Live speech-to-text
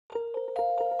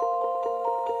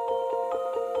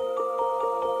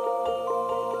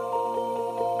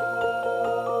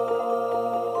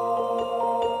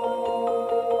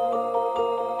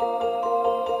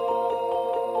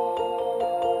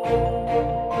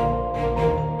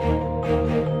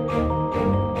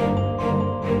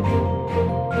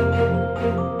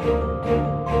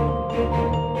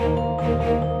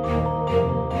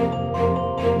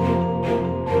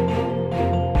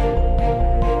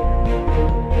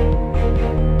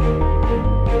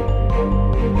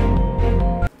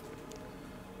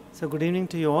So good evening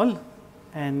to you all,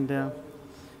 and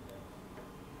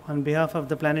on behalf of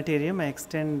the Planetarium, I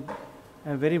extend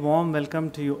a very warm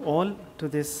welcome to you all to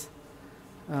this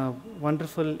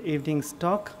wonderful evening's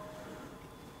talk,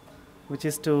 which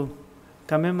is to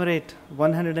commemorate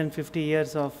 150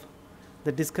 years of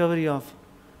the discovery of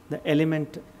the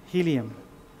element helium.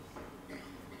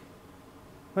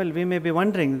 Well, we may be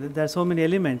wondering that there are so many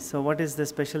elements, so what is the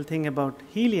special thing about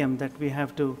helium that we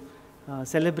have to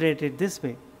celebrate it this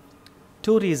way?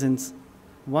 Two reasons.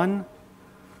 One,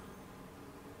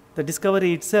 the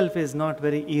discovery itself is not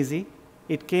very easy.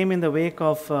 It came in the wake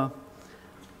of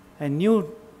a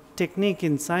new technique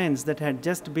in science that had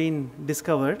just been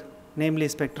discovered, namely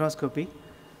spectroscopy,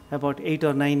 about 8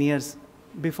 or 9 years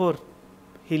before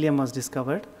helium was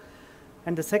discovered.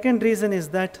 And the second reason is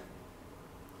that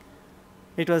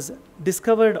it was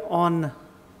discovered on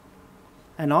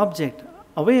an object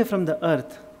away from the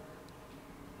Earth,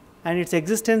 and its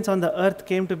existence on the Earth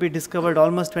came to be discovered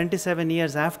almost 27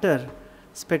 years after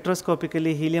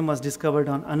spectroscopically helium was discovered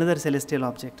on another celestial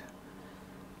object.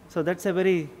 So that's a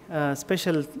very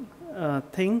special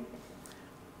thing.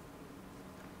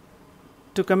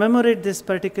 To commemorate this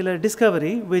particular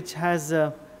discovery, which has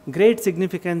great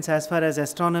significance as far as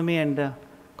astronomy and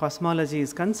cosmology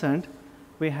is concerned,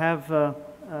 we have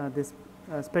this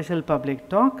special public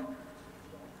talk,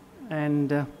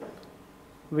 and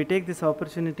we take this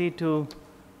opportunity to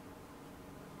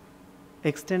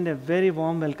extend a very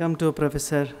warm welcome to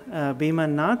Professor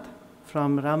Biman Nath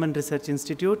from Raman Research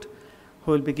Institute,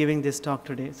 who will be giving this talk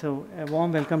today. So a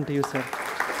warm welcome to you, sir.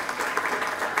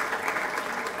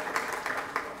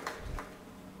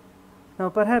 Now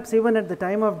perhaps even at the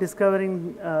time of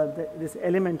discovering this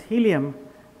element helium,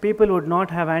 people would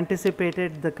not have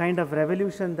anticipated the kind of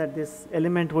revolution that this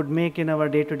element would make in our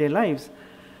day-to-day lives.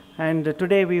 And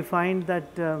today we find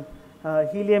that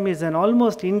helium is an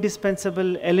almost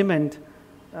indispensable element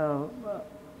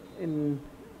in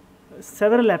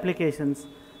several applications.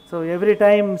 So every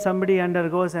time somebody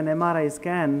undergoes an MRI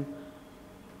scan,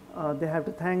 they have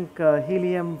to thank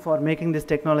helium for making this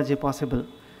technology possible,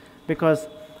 because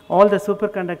all the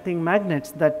superconducting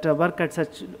magnets that work at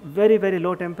such very, very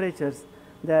low temperatures,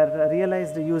 they are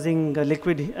realized using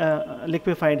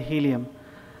liquefied helium.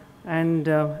 And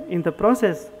in the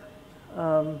process,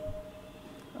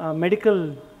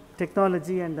 medical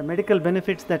technology and the medical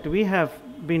benefits that we have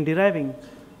been deriving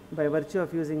by virtue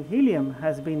of using helium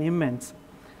has been immense.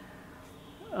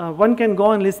 One can go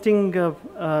on listing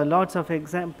lots of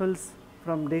examples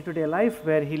from day-to-day life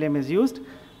where helium is used,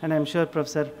 and I'm sure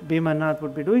Professor Biman Nath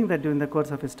would be doing that during the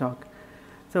course of his talk.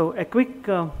 So a quick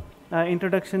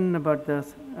introduction about the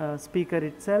speaker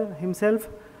himself.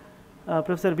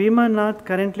 Professor Biman Nath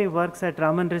currently works at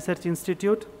Raman Research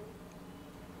Institute.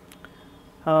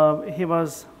 He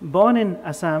was born in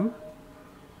Assam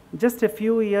just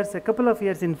a couple of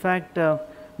years in fact,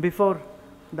 before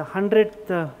the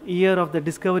 100th year of the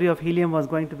discovery of helium was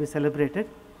going to be celebrated.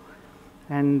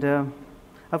 And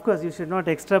of course, you should not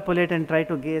extrapolate and try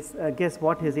to guess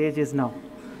what his age is now.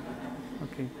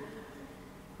 Okay.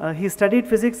 He studied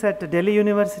physics at Delhi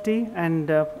University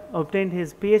and obtained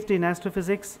his PhD in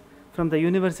astrophysics from the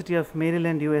University of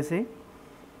Maryland, USA.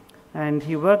 And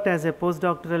he worked as a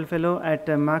postdoctoral fellow at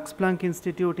Max Planck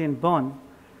Institute in Bonn,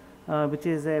 which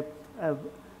is a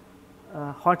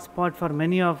hotspot for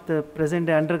many of the present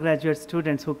undergraduate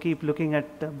students who keep looking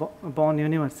at Bonn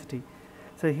University.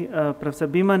 So Professor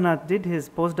Biman Nath did his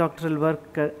postdoctoral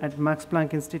work at Max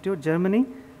Planck Institute, Germany,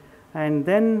 and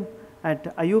then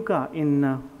at IUCAA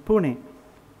in Pune.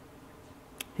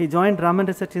 He joined Raman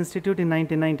Research Institute in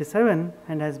 1997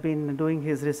 and has been doing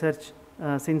his research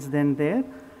since then there.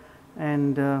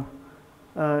 And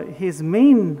his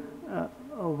main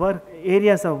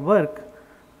areas of work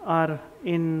are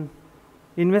in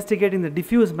investigating the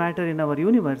diffuse matter in our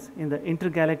universe, in the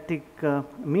intergalactic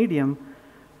medium,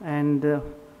 and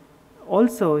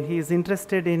also he is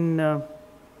interested in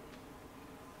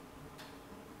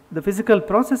the physical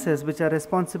processes which are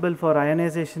responsible for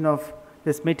ionization of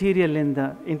this material in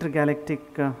the intergalactic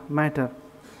matter.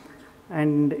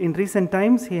 And in recent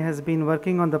times, he has been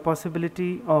working on the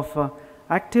possibility of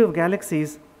active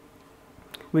galaxies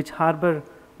which harbor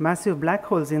massive black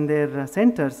holes in their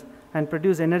centers and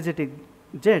produce energetic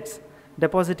jets,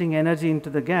 depositing energy into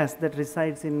the gas that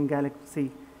resides in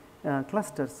galaxy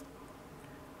clusters.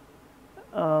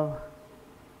 So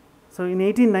in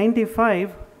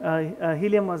 1895,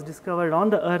 helium was discovered on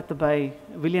the Earth by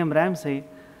William Ramsay,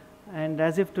 and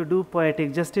as if to do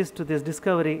poetic justice to this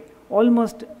discovery,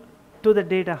 almost to the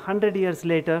date 100 years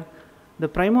later, the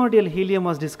primordial helium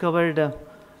was discovered,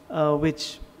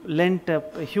 which lent a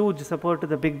huge support to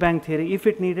the Big Bang theory, if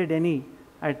it needed any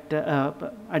at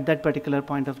that particular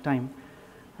point of time.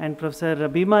 And Professor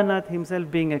Biman Nath himself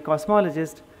being a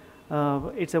cosmologist,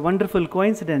 it's a wonderful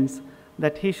coincidence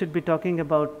that he should be talking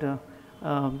about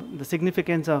the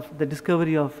significance of the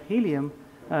discovery of helium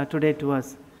today to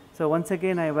us. So once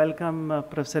again I welcome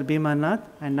Professor Biman Nath,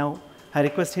 and now I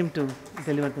request him to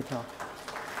deliver the talk.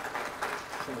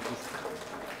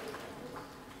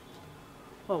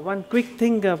 Oh, one quick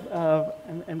thing,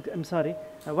 I'm sorry.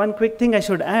 One quick thing I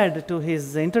should add to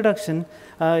his introduction.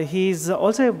 He's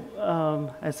also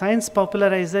a science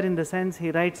popularizer, in the sense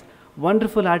he writes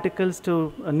wonderful articles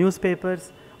to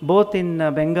newspapers, both in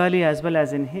Bengali as well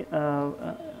as in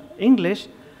English.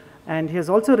 And he has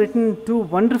also written 2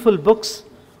 wonderful books.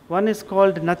 One is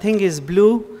called Nothing is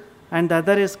Blue, and the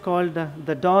other is called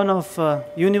The Dawn of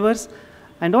Universe.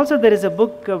 And also there is a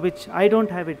book which I don't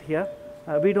have it here.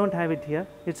 We don't have it here.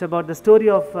 It's about the story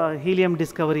of helium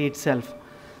discovery itself.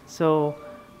 So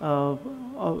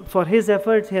for his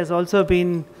efforts, he has also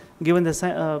been given the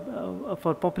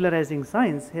for popularizing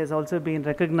science. He has also been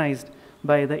recognized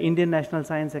by the Indian National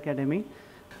Science Academy.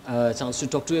 Chance to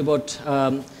talk to you about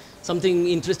something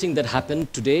interesting that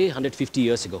happened today, 150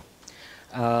 years ago,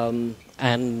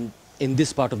 and in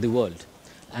this part of the world.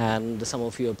 And some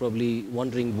of you are probably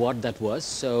wondering what that was.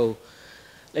 So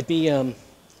let me.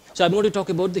 So I'm going to talk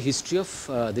about the history of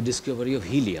the discovery of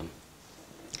helium.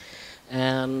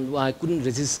 And I couldn't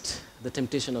resist the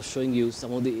temptation of showing you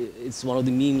some of the, it's one of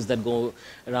the memes that go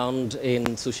around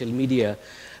in social media.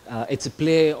 It's a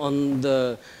play on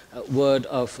the word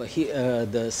of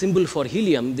the symbol for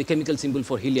helium, the chemical symbol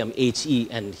for helium, He,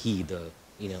 and he, the,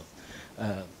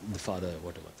 the father,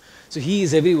 whatever. So he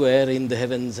is everywhere in the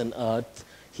heavens and earth.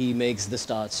 He makes the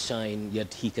stars shine,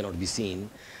 yet he cannot be seen.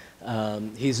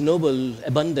 He is noble,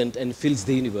 abundant, and fills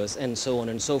the universe, and so on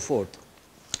and so forth.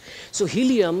 So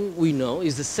helium, we know,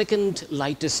 is the second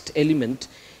lightest element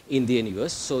in the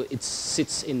universe. So it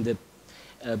sits in the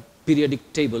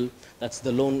periodic table. That's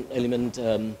the lone element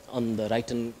on the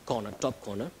right-hand corner, top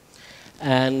corner.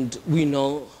 And we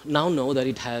now know that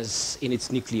it has in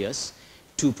its nucleus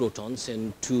 2 protons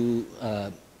and 2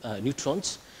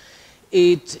 neutrons.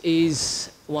 It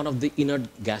is one of the inert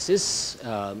gases,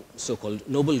 so-called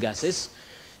noble gases.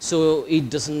 So it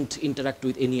doesn't interact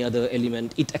with any other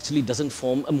element. It actually doesn't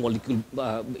form a molecule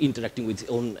interacting with its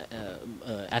own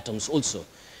atoms also,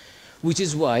 which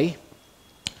is why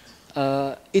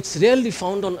it's rarely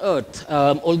found on Earth,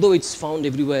 although it's found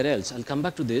everywhere else. I'll come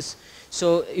back to this.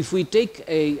 So if we take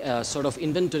a sort of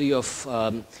inventory of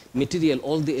material,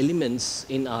 all the elements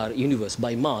in our universe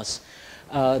by mass,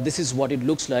 this is what it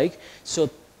looks like. So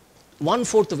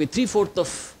 1/4 of it, 3/4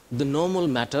 of the normal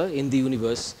matter in the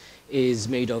universe is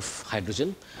made of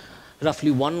hydrogen.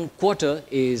 Roughly 1/4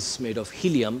 is made of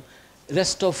helium.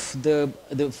 Rest of the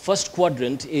first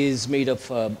quadrant is made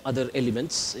of other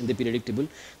elements in the periodic table.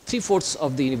 3/4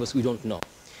 of the universe we don't know,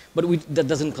 but that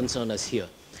doesn't concern us here.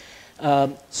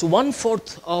 So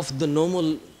 1/4 of the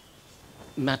normal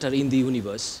matter in the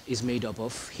universe is made up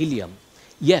of helium,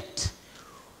 yet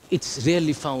it's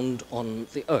rarely found on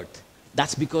the Earth.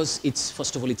 That's because it's,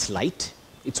 first of all, it's light.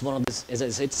 It's one of the, as I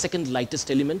said, second lightest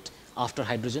element after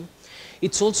hydrogen.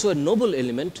 It's also a noble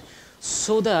element,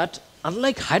 so that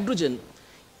unlike hydrogen,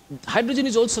 hydrogen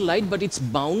is also light, but it's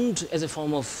bound as a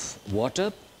form of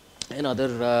water and other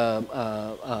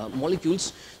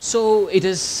molecules. So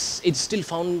it's still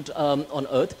found on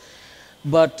Earth.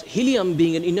 But helium,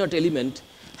 being an inert element,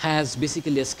 has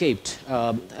basically escaped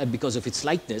because of its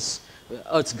lightness.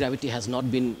 Earth's gravity has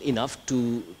not been enough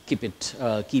to keep it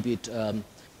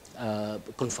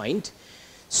confined.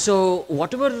 So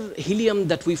whatever helium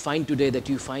that we find today, that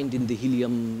you find in the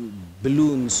helium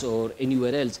balloons or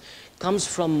anywhere else, comes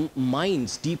from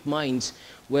mines, deep mines,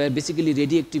 where basically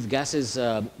radioactive gases,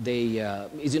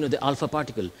 the alpha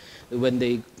particle, when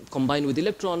they combine with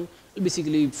electron, will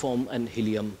basically form an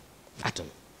helium atom.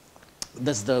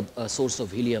 That's the source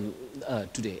of helium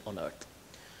today on Earth.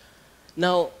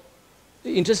 Now,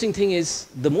 the interesting thing is,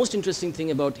 the most interesting thing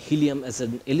about helium as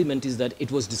an element is that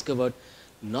it was discovered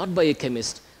not by a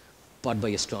chemist, but by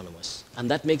astronomers. And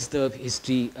that makes the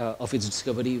history of its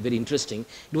discovery very interesting.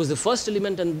 It was the first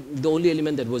element and the only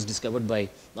element that was discovered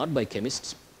not by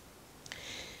chemists.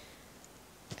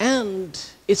 And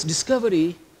its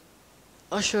discovery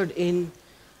ushered in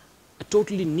a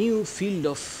totally new field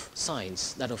of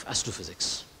science, that of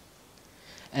astrophysics.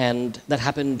 And that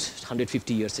happened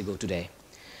 150 years ago today.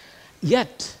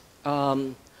 Yet,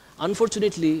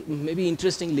 unfortunately, maybe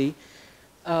interestingly,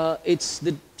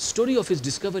 the story of its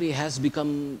discovery has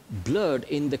become blurred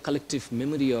in the collective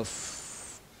memory of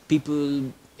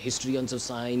people historians of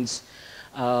science,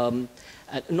 and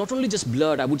not only just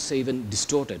blurred, I would say even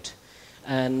distorted.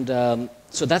 And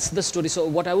so that's the story. So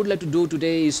what I would like to do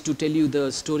today is to tell you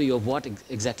the story of what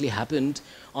exactly happened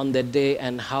on that day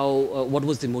and how, what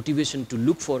was the motivation to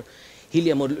look for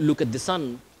helium or look at the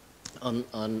sun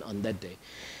on that day.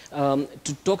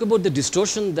 To talk about the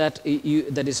distortion that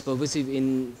that is pervasive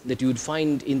that you would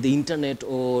find in the internet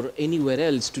or anywhere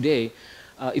else today,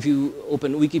 if you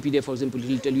open Wikipedia, for example, it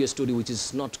will tell you a story which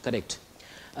is not correct.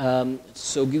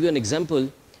 So give you an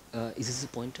example. Is this a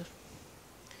pointer?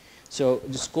 So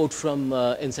this quote from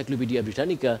Encyclopedia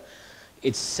Britannica,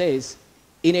 it says,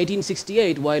 in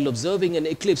 1868, while observing an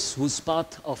eclipse whose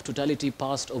path of totality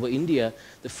passed over India,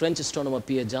 the French astronomer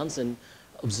Pierre Janssen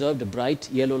observed a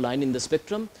bright yellow line in the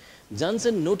spectrum.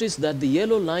 Janssen noticed that the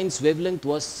yellow line's wavelength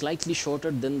was slightly shorter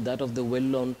than that of the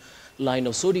well-known line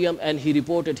of sodium, and he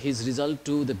reported his result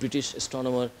to the British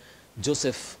astronomer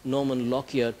Joseph Norman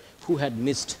Lockyer, who had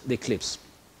missed the eclipse.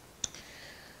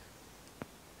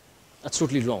 That's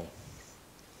totally wrong.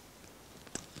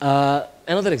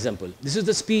 Another example. This is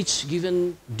the speech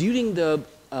given during the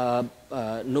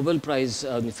Nobel Prize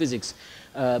in Physics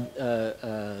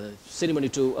ceremony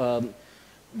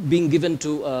being given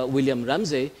to William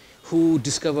Ramsay, who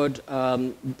discovered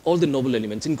all the noble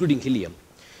elements, including helium.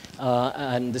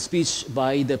 And the speech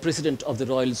by the president of the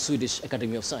Royal Swedish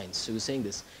Academy of Science. So he was saying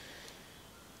this.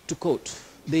 To quote,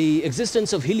 the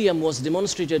existence of helium was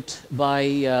demonstrated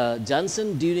by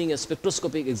Janssen during a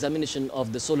spectroscopic examination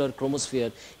of the solar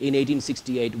chromosphere in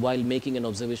 1868 while making an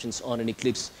observations on an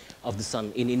eclipse of the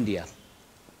sun in India.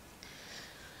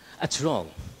 That's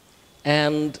wrong.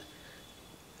 And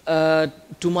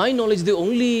to my knowledge, the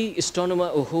only astronomer,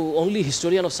 only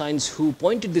historian of science who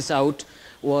pointed this out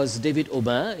was David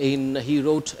Aubin. He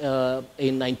wrote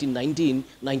in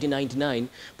 1999,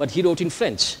 but he wrote in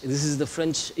French. This is the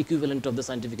French equivalent of the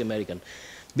Scientific American,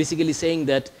 basically saying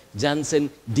that Janssen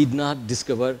did not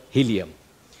discover helium.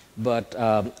 But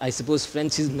I suppose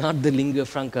French is not the lingua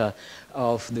franca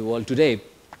of the world today.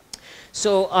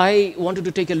 So I wanted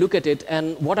to take a look at it,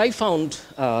 and what I found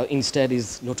instead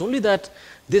is not only that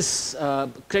this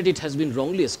credit has been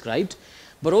wrongly ascribed,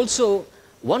 but also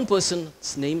one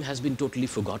person's name has been totally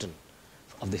forgotten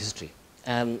of the history.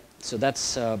 And so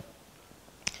that's the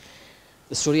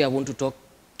story I want to talk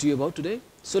to you about today.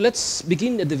 So let's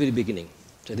begin at the very beginning.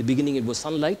 So at the beginning it was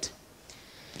sunlight.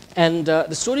 And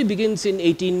the story begins in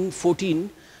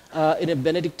 1814 in a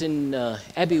Benedictine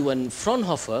abbey when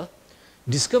Fraunhofer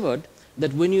discovered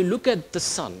that when you look at the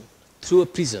sun through a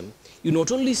prism, you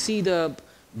not only see the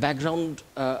background,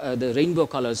 the rainbow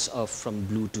colors from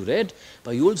blue to red,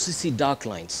 but you also see dark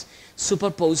lines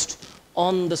superposed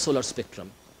on the solar spectrum,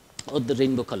 or the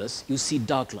rainbow colors, you see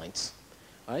dark lines.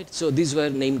 Right? So these were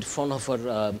named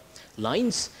Fraunhofer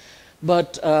lines,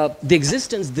 but the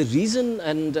existence, the reason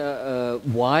and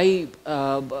why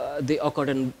they occurred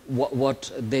and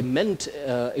what they meant,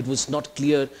 it was not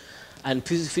clear, and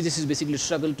physicists basically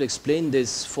struggled to explain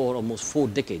this for almost 4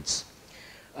 decades.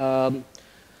 There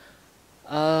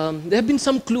have been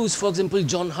some clues. For example,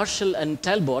 John Herschel and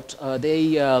Talbot,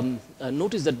 they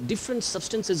noticed that different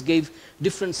substances gave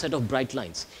different set of bright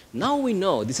lines. Now we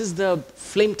know this is the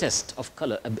flame test of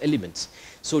color elements.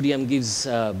 Sodium gives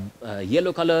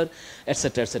yellow color,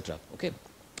 etc., etc. Okay,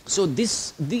 so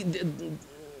this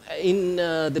in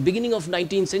the beginning of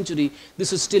 19th century,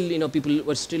 this was still, people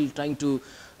were still trying to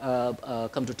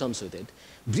come to terms with it.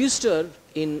 Brewster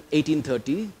in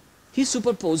 1830, he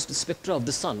superposed the spectra of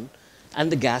the sun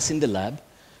and the gas in the lab,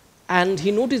 and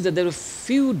he noticed that there were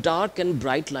few dark and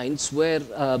bright lines were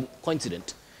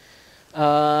coincident.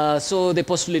 So he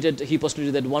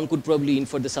postulated that one could probably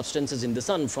infer the substances in the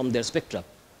sun from their spectra.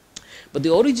 But the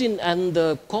origin and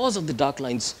the cause of the dark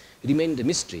lines remained a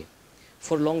mystery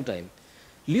for a long time.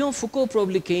 Leon Foucault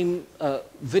probably came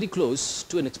very close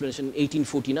to an explanation in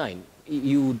 1849.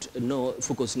 You would know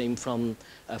Foucault's name from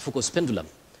Foucault's pendulum.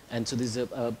 And so this is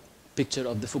a picture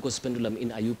of the Foucault's pendulum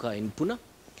in Ayuka in Pune.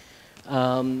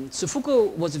 So Foucault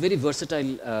was a very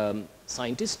versatile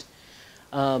scientist.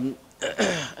 And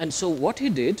so what he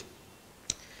did,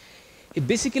 he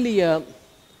basically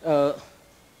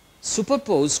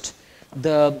superposed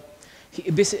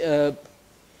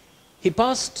he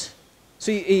passed,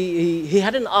 so he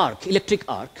had an arc, electric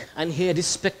arc, and he had his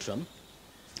spectrum,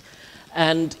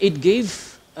 and it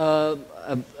gave,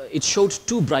 it showed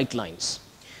 2 bright lines.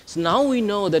 So now we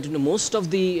know that most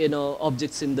of the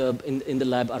objects in the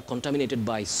lab are contaminated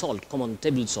by salt, common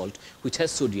table salt, which has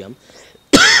sodium.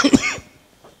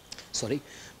 Sorry.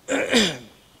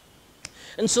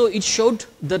 And so it showed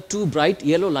the 2 bright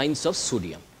yellow lines of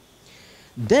sodium.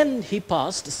 Then he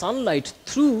passed sunlight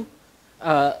through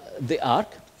the arc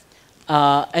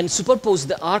and superposed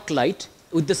the arc light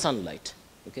with the sunlight.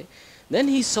 Okay. Then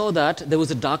he saw that there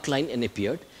was a dark line and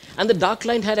appeared, and the dark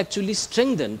line had actually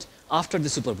strengthened after the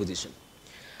superposition.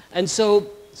 And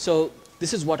so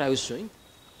this is what I was showing.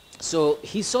 So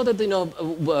he saw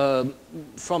that,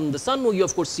 from the sun you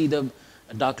of course see the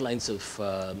dark lines of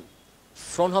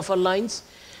Fraunhofer lines.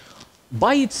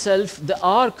 By itself, the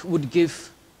arc would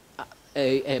give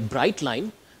a bright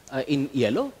line in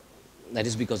yellow. That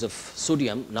is because of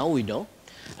sodium, now we know.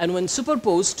 And when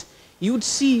superposed, you would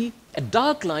see a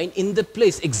dark line in the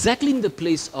place, exactly in the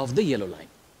place of the yellow line.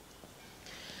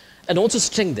 And also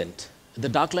strengthened. The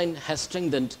dark line has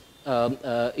strengthened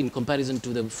in comparison to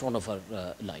the Fraunhofer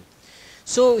line.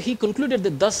 So he concluded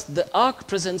that thus the arc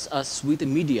presents us with a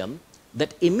medium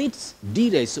that emits D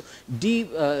rays. So D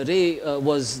ray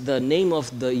was the name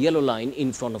of the yellow line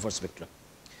in Fraunhofer spectrum,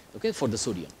 okay, for the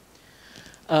sodium.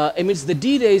 Emits the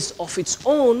D rays of its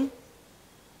own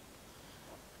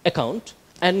account,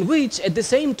 and which at the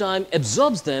same time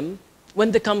absorbs them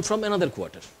when they come from another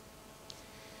quarter.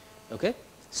 Okay?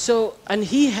 So, and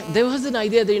there was an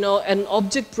idea that, an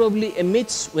object probably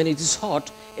emits, when it is hot,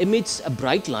 emits a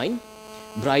bright line.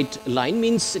 Bright line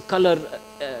means color,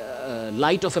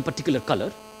 light of a particular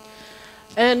color.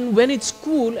 And when it's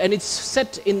cool and it's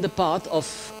set in the path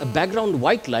of a background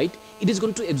white light, it is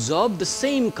going to absorb the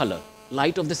same color,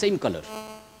 light of the same color.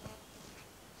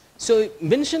 So he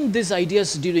mentioned these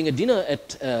ideas during a dinner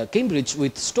at Cambridge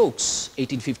with Stokes,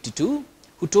 1852,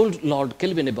 who told Lord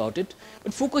Kelvin about it.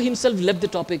 But Foucault himself left the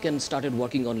topic and started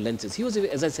working on lenses. He was,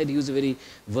 as I said, he was a very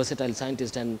versatile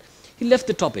scientist, and he left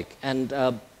the topic. And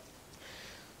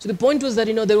so the point was that,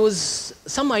 there was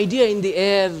some idea in the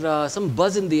air, some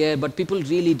buzz in the air, but people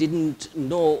really didn't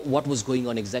know what was going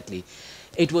on exactly.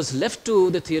 It was left to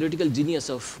the theoretical genius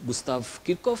of Gustav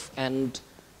Kirchhoff and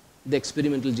the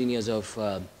experimental genius of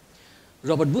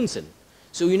Robert Bunsen.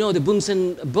 So the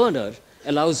Bunsen burner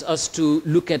allows us to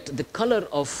look at the color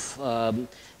of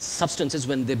substances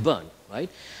when they burn, right?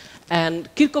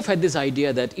 And Kirchhoff had this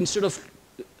idea that instead of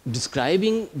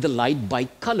describing the light by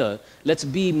color, let's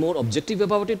be more objective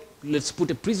about it. Let's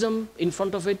put a prism in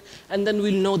front of it, and then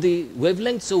we'll know the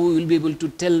wavelength, so we will be able to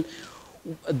tell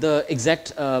the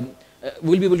exact,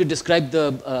 we'll be able to describe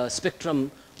the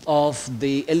spectrum of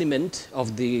the element,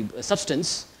 of the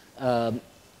substance,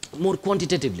 more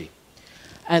quantitatively.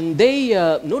 And they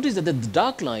noticed that the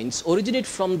dark lines originate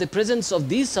from the presence of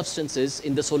these substances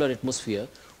in the solar atmosphere,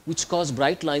 which cause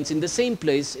bright lines in the same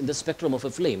place in the spectrum of a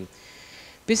flame.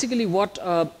 Basically what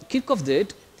Kirchhoff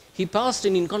did, he passed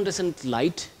an incandescent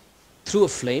light through a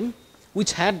flame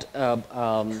which had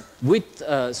with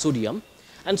sodium,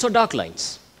 and saw dark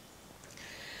lines.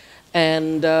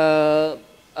 And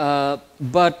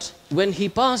but when he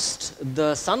passed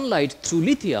the sunlight through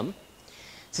lithium,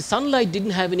 see, sunlight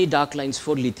didn't have any dark lines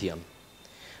for lithium,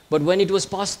 but when it was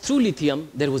passed through lithium,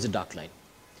 there was a dark line.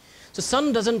 So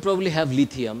sun doesn't probably have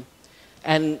lithium,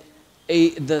 and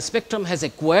the spectrum has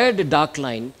acquired a dark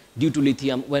line due to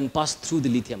lithium when passed through the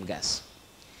lithium gas.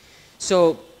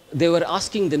 So they were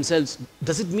asking themselves,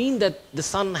 does it mean that the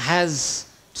sun has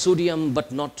sodium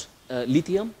but not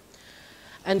lithium?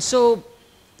 And so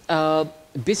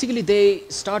basically they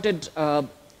started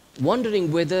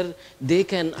wondering whether they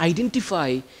can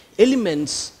identify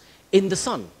elements in the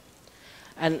sun,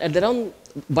 and around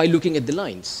by looking at the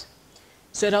lines.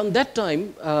 So around that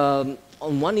time,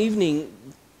 on one evening,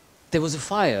 there was a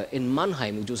fire in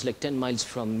Mannheim, which was like 10 miles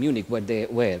from Munich, where they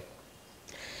were.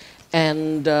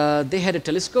 And they had a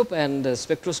telescope and a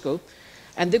spectroscope,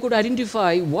 and they could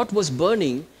identify what was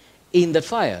burning in that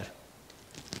fire.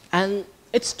 And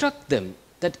it struck them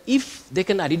that if they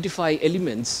can identify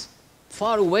elements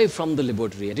far away from the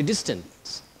laboratory at a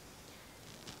distance,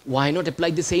 why not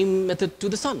apply the same method to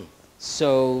the sun?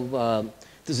 So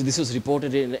this was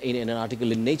reported in an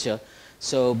article in Nature.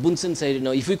 So Bunsen said,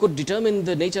 if we could determine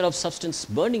the nature of substance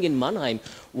burning in Mannheim,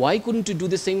 why couldn't you do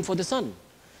the same for the sun?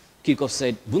 Kirchhoff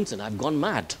said, Bunsen, I've gone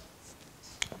mad.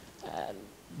 And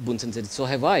Bunsen said, so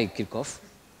have I, Kirchhoff.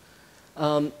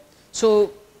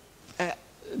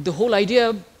 The whole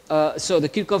idea, so the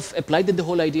Kirchhoff applied the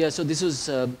whole idea. So this was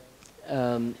a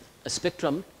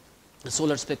spectrum, a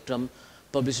solar spectrum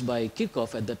published by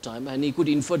Kirchhoff at that time, and he could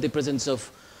infer the presence of,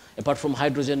 apart from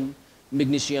hydrogen,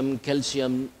 magnesium,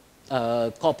 calcium,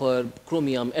 copper,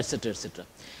 chromium, etc., etc.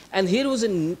 And here was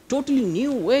a totally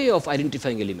new way of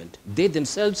identifying element. They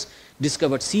themselves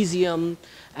discovered cesium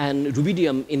and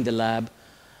rubidium in the lab.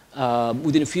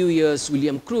 Within a few years,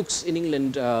 William Crookes in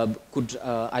England could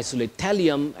isolate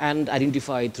thallium and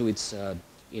identify through its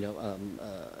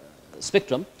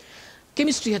spectrum.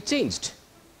 Chemistry had changed.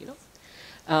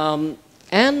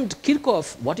 And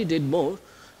Kirchhoff, what he did more,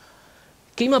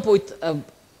 came up with a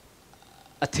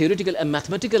theoretical, a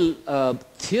mathematical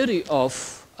theory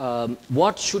of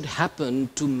what should happen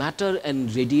to matter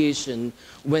and radiation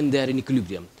when they are in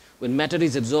equilibrium. When matter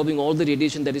is absorbing all the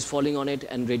radiation that is falling on it,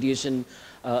 and radiation,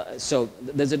 so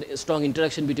there's a strong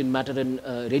interaction between matter and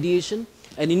radiation.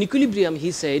 And in equilibrium,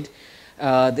 he said,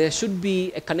 there should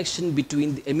be a connection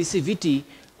between the emissivity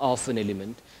of an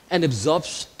element and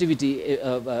absorptivity,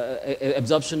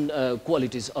 absorption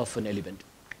qualities of an element.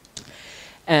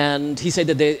 And he said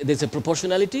that there's a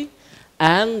proportionality,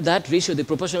 and that ratio, the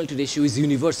proportionality ratio, is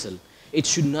universal. It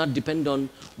should not depend on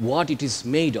what it is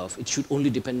made of. It should only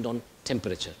depend on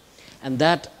temperature. And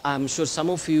that, I'm sure some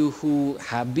of you who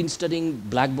have been studying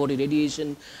black body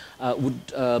radiation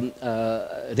would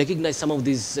recognize some of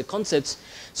these concepts.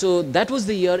 So that was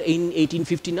the year in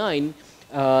 1859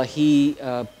 he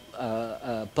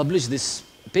published this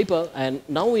paper, and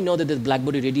now we know that the black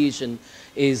body radiation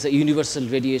is a universal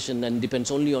radiation and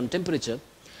depends only on temperature.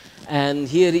 And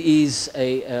here is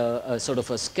a sort of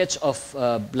a sketch of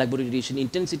black body radiation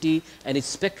intensity and its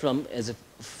spectrum as a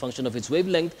function of its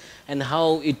wavelength, and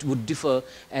how it would differ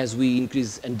as we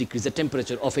increase and decrease the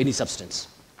temperature of any substance.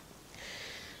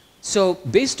 So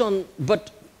based on, but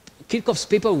Kirchhoff's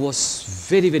paper was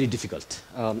very, very difficult,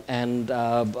 and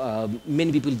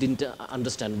many people didn't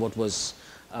understand what was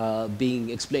being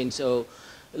explained. So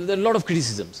there are a lot of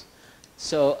criticisms.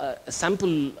 So a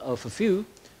sample of a few.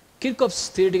 Kirchhoff's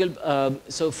theoretical,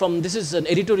 so from, this is an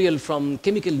editorial from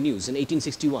Chemical News in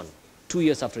 1861, 2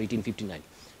 years after 1859.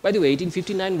 By the way,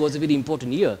 1859 was a very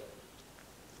important year.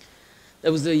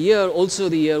 That was the year, also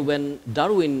the year when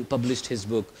Darwin published his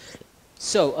book.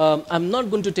 So I'm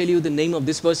not going to tell you the name of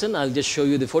this person. I'll just show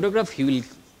you the photograph. He will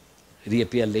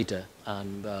reappear later.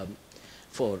 And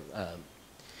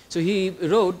so he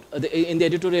wrote, in the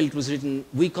editorial it was written,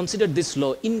 "We considered this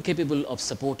law incapable of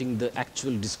supporting the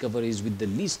actual discoveries with the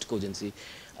least cogency,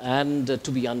 and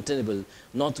to be untenable,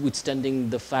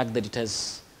 notwithstanding the fact that it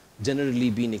has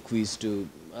generally been acquiesced to."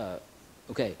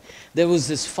 Okay. There was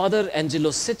this Father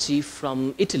Angelo Secchi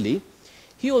from Italy.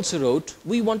 He also wrote,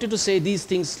 "We wanted to say these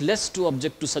things less to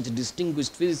object to such a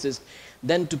distinguished physicist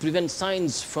than to prevent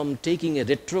science from taking a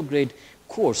retrograde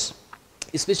course,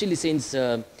 especially since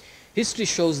history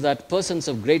shows that persons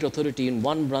of great authority in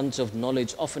one branch of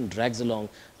knowledge often drags along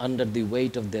under the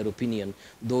weight of their opinion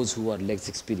those who are less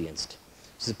experienced."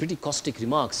 It's pretty caustic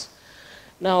remarks.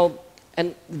 Now,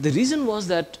 and the reason was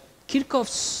that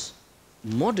Kirchhoff's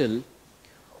model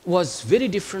was very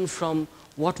different from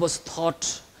what was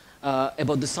thought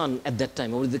about the sun at that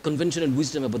time, or the conventional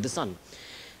wisdom about the sun.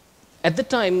 At the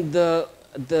time, the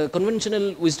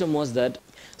conventional wisdom was that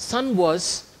sun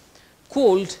was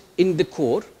cold in the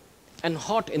core and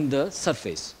hot in the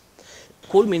surface.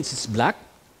 Cold means it's black,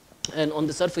 and on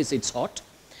the surface it's hot.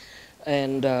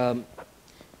 And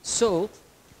so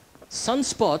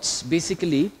sunspots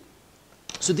basically,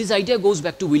 so this idea goes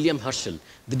back to William Herschel,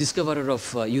 the discoverer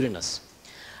of Uranus,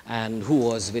 and who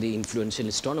was a very influential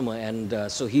astronomer,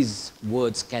 and so his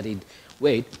words carried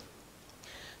weight.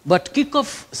 But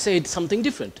Kirchhoff said something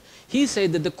different. He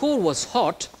said that the core was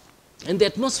hot and the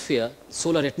atmosphere,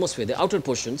 solar atmosphere, the outer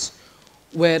portions,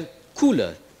 were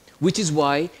cooler, which is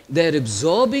why they are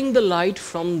absorbing the light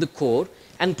from the core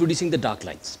and producing the dark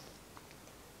lines.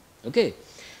 Okay.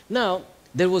 Now,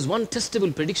 there was one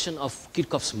testable prediction of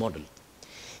Kirchhoff's model.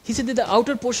 He said that the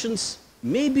outer portions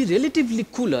may be relatively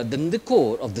cooler than the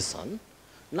core of the sun.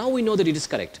 Now we know that it is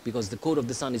correct, because the core of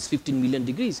the sun is 15 million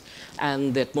degrees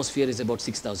and the atmosphere is about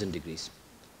 6,000 degrees.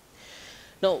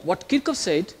 Now, what Kirchhoff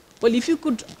said, well, if you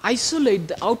could isolate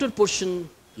the outer portion,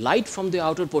 light from the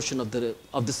outer portion of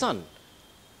the sun,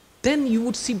 then you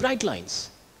would see bright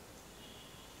lines.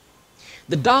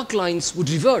 The dark lines would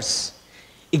reverse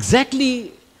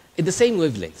exactly at the same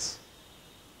wavelengths.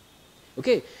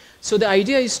 Okay. So the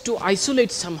idea is to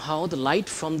isolate somehow the light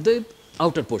from the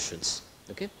outer portions.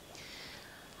 Okay.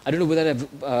 I don't know whether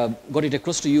I've got it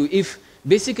across to you. If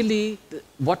basically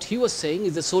what he was saying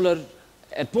is the solar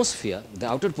atmosphere, the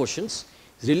outer portions,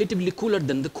 is relatively cooler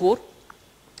than the core,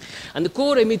 and the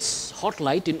core emits hot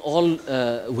light in all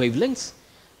wavelengths.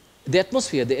 The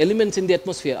atmosphere, the elements in the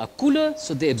atmosphere are cooler,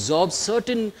 so they absorb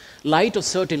certain light of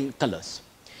certain colors.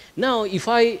 Now, if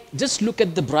I just look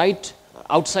at the bright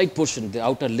outside portion, the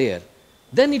outer layer,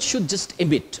 then it should just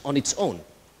emit on its own,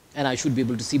 and I should be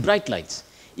able to see bright lines,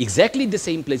 exactly the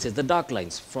same place as the dark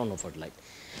lines from outward light.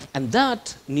 And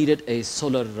that needed a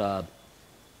solar,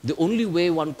 the only way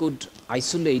one could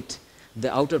isolate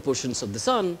the outer portions of the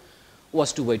sun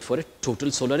was to wait for a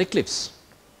total solar eclipse.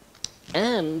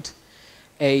 And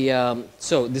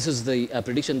So this is the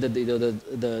prediction that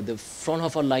the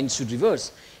Fraunhofer lines should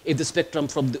reverse if the spectrum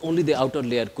from only the outer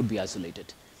layer could be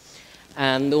isolated.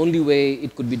 And the only way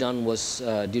it could be done was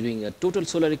during a total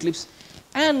solar eclipse,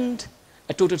 and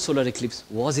a total solar eclipse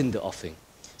was in the offing.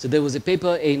 So there was a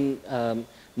paper in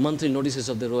monthly notices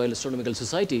of the Royal Astronomical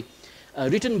Society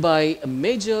written by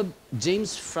Major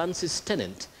James Francis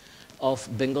Tennant of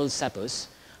Bengal Sappers.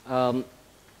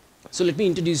 So let me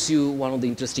introduce you one of the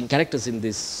interesting characters in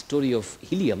this story of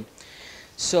helium.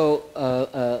 So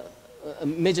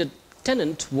Major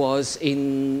Tennant was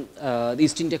in the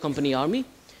East India Company Army,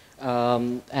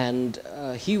 and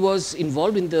he was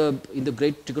involved in the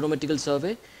Great Trigonometrical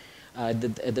Survey at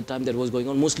the time that was going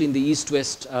on, mostly in the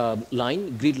east-west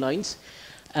grid lines.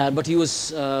 But he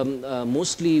was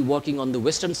mostly working on the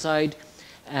western side,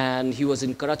 and he was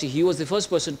in Karachi. He was the first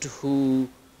person who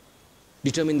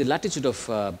determined the latitude of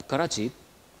Karachi,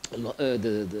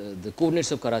 the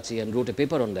coordinates of Karachi, and wrote a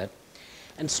paper on that.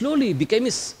 And slowly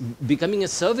becoming a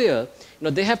surveyor,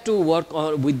 they have to work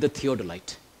with the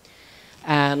theodolite.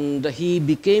 And he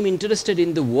became interested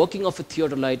in the working of a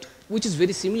theodolite, which is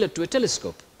very similar to a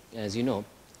telescope, as you know,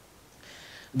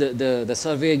 the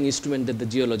surveying instrument that the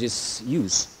geologists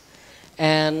use.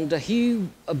 And he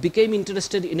became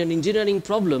interested in an engineering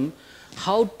problem,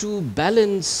 how to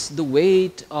balance the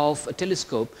weight of a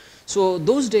telescope. So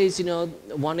those days,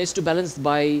 one has to balance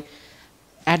by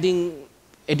adding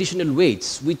additional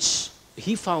weights, which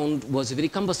he found was a very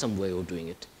cumbersome way of doing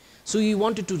it. So he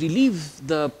wanted to relieve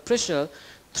the pressure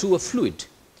through a fluid.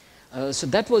 So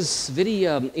that was very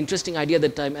interesting idea at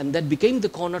that time, and that became the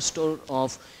cornerstone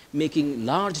of making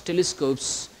large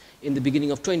telescopes in the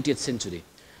beginning of 20th century,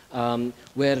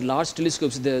 where large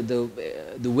telescopes, the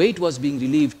weight was being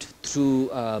relieved through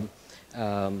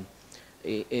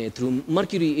through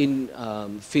mercury in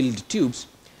filled tubes.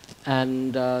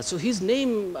 And so his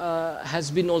name has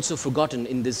been also forgotten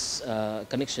in this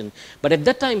connection, but at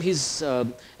that time his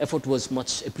effort was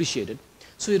much appreciated.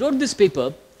 So he wrote this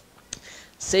paper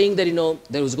saying that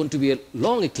there was going to be a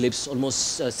long eclipse,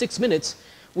 almost 6 minutes,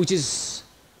 which is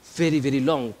very, very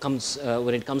long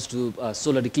when it comes to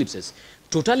solar eclipses.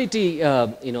 Totality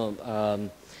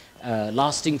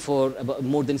lasting for about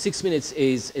more than 6 minutes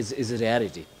is a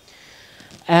rarity.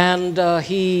 And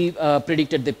he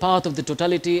predicted the path of the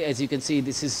totality. As you can see,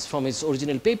 this is from his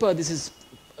original paper. This is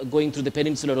going through the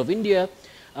peninsula of India.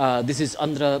 This is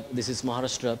Andhra, this is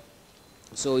Maharashtra.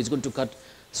 So it's going to cut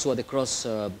swath across.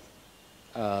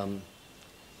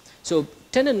 So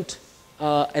Tennant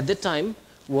at that time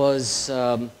was,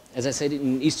 as I said,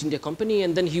 in East India Company,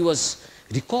 and then he was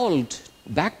recalled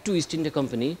back to East India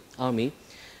Company Army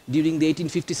during the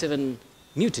 1857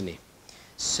 mutiny.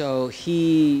 So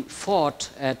he fought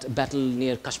at a battle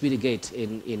near Kashmiri Gate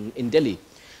in Delhi.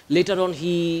 Later on,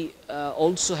 he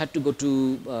also had to go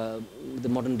to the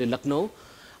modern day Lucknow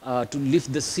to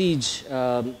lift the siege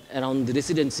around the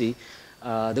residency.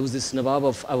 There was this Nawab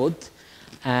of Awadh,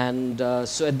 and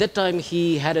so at that time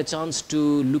he had a chance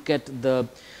to look at the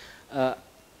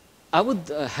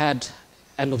Awadh had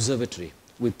an observatory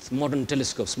with modern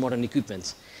telescopes, modern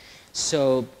equipments.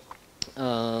 So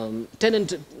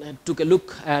Tennant took a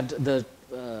look at the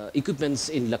equipments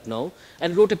in Lucknow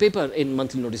and wrote a paper in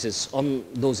monthly notices on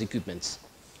those equipments.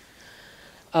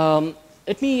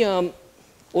 Let me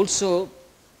also,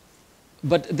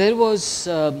 but there was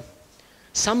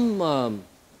some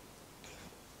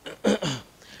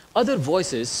other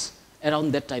voices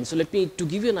around that time. So let me, to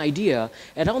give you an idea,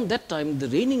 around that time the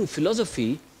reigning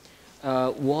philosophy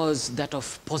was that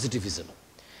of positivism.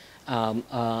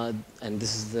 And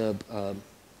this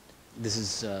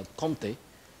is Comte,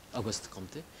 Auguste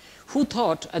Comte, who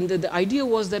thought, and the idea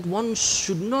was that one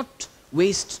should not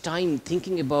waste time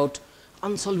thinking about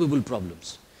unsolvable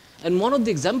problems. And one of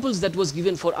the examples that was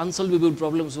given for unsolvable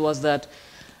problems was that,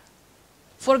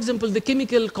 for example, the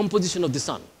chemical composition of the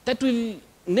sun, that will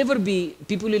never be,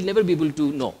 people will never be able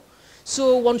to know.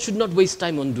 So one should not waste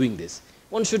time on doing this.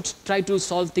 One should try to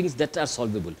solve things that are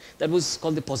solvable. That was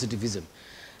called the positivism.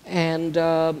 And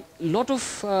lot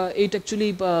of it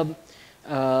actually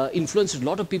influenced a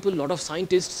lot of people, a lot of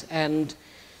scientists, and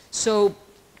so,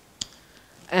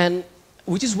 and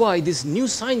which is why this new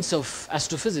science of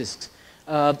astrophysics,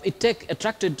 it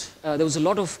attracted, there was a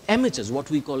lot of amateurs, what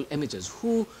we call amateurs,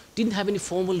 who didn't have any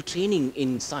formal training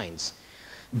in science.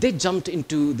 They jumped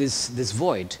into this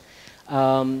void.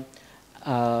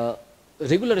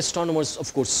 Regular astronomers,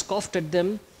 of course, scoffed at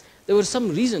them. There were some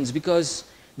reasons, because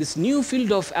this new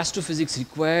field of astrophysics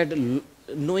required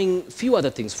knowing few other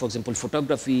things, for example,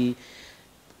 photography,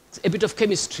 a bit of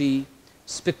chemistry,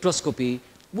 spectroscopy,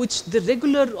 which the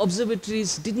regular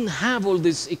observatories didn't have all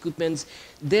these equipments.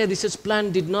 Their research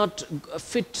plan did not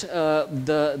fit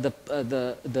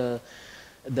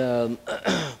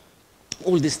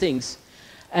all these things.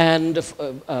 And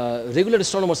regular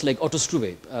astronomers like Otto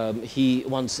Struve, he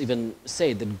once even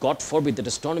said that God forbid that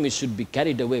astronomy should be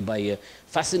carried away by a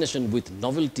fascination with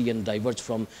novelty and diverge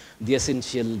from the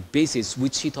essential basis,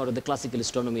 which he thought of the classical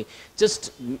astronomy.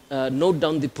 Just note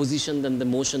down the position and the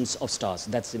motions of stars,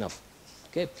 that's enough.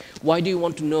 Okay? Why do you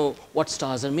want to know what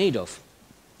stars are made of?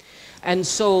 And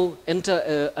so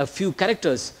enter a few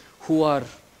characters who were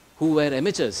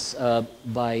amateurs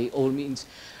by all means,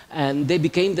 and they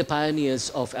became the pioneers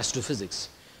of astrophysics.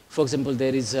 For example,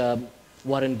 there is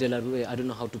Warren de la Rue, I don't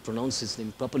know how to pronounce his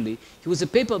name properly. He was a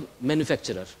paper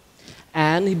manufacturer,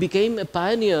 and he became a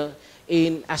pioneer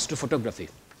in astrophotography.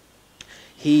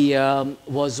 He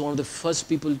was one of the first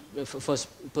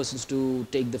persons to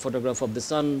take the photograph of the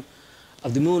sun,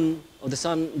 of the moon, of the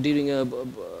sun during a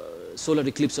solar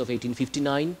eclipse of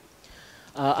 1859.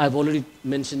 I've already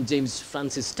mentioned James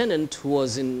Francis Tennant, who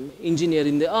was an engineer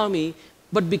in the army,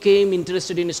 but became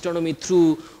interested in astronomy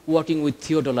through working with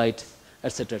theodolite,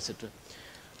 etc., etc.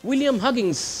 William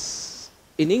Huggins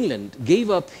in England gave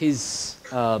up his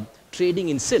trading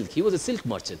in silk. He was a silk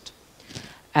merchant.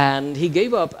 And he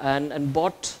gave up and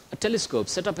bought a telescope,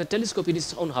 set up a telescope in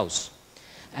his own house.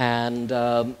 And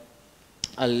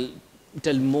I'll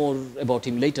tell more about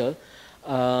him later.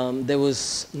 There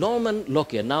was Norman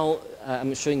Lockyer. Now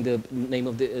I'm showing the name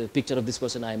of the picture of this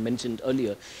person I mentioned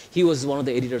earlier. He was one of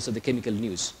the editors of the Chemical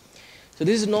News. So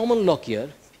this is Norman Lockyer.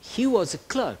 He was a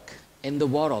clerk in the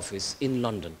War Office in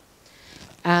London.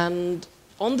 And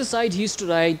on the side he used to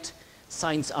write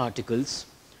science articles.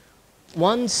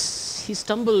 Once he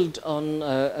stumbled on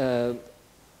a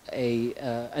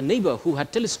neighbor who had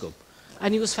a telescope,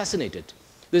 and he was fascinated.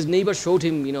 This neighbor showed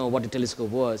him, what a telescope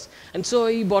was. And so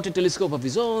he bought a telescope of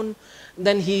his own.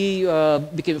 Then he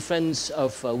became friends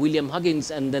of William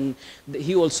Huggins, and then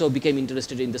he also became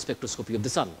interested in the spectroscopy of the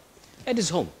sun at his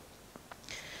home.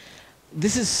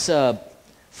 This is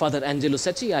Father Angelo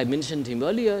Secchi. I mentioned him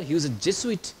earlier. He was a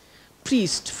Jesuit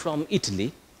priest from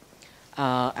Italy.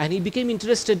 And he became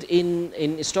interested in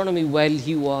astronomy while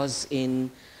he was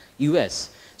in US.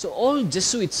 So all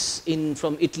Jesuits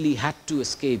from Italy had to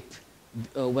escape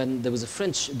when there was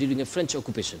during a French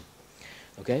occupation.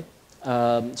 Okay?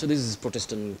 So this is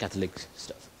Protestant Catholic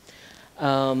stuff.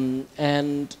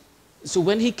 And so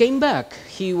when he came back,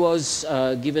 he was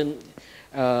given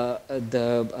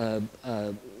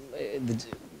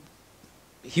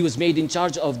he was made in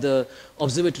charge of the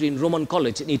observatory in Roman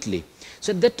College in Italy.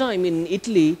 So at that time in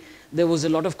Italy, there was a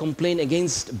lot of complaint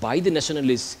by the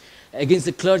nationalists against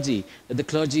the clergy.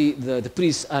 The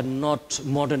priests are not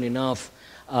modern enough,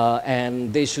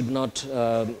 and they should not,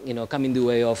 come in the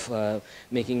way of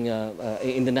making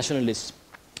in the nationalists.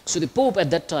 So the Pope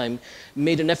at that time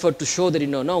made an effort to show that,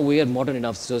 no, we are modern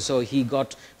enough. So he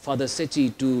got Father Secchi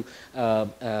to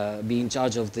be in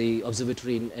charge of the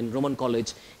observatory in Roman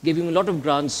College, gave him a lot of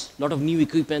grants, a lot of new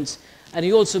equipments, and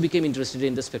he also became interested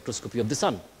in the spectroscopy of the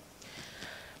sun.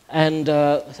 And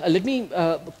let me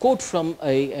quote from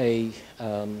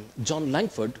John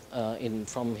Langford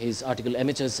from his article,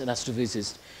 Amateurs and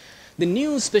Astrophysicists. The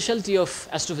new specialty of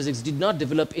astrophysics did not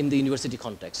develop in the university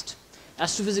context.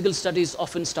 Astrophysical studies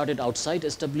often started outside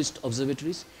established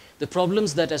observatories. The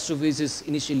problems that astrophysicists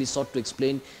initially sought to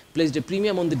explain placed a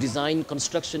premium on the design,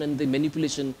 construction, and the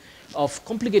manipulation of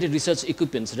complicated research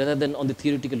equipments rather than on the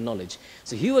theoretical knowledge.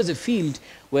 So here was a field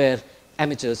where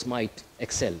amateurs might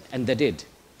excel, and they did.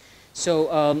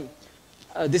 So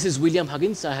this is William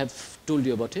Huggins. I have told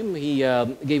you about him. He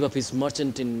gave up his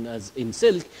merchant in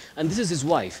silk, and this is his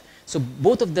wife. So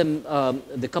both of them,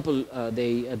 the couple,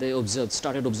 they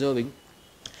started observing.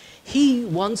 He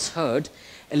once heard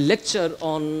a lecture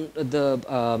on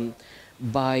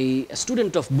by a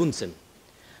student of Bunsen,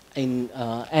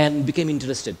 and became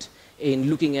interested in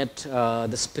looking at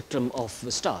the spectrum of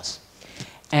stars,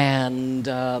 and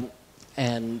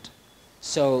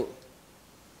so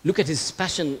look at his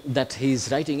passion that he's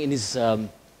writing in his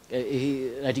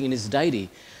diary.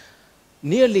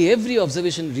 Nearly every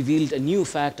observation revealed a new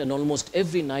fact, and almost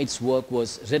every night's work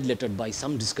was red-lettered by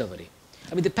some discovery.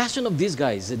 I mean, the passion of these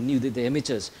guys, the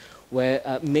amateurs, were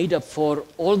made up for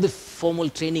all the formal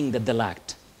training that they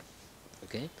lacked.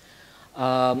 Okay,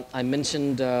 I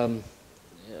mentioned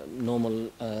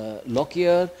Norman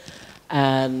Lockyer,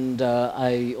 and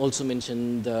I also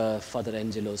mentioned Father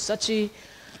Angelo Secchi,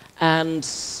 and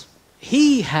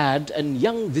he had a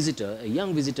young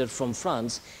visitor from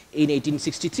France in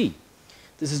 1863.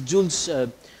 This is Jules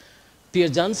Pierre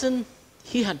Janssen.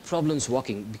 he had problems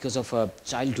walking because of a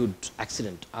childhood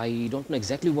accident. I don't know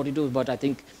exactly what it was, but I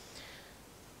think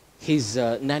his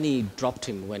nanny dropped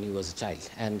him when he was a child,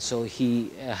 and so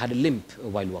he had a limp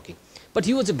while walking. But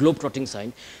he was a globe-trotting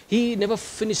sign. He never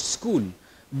finished school,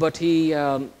 but he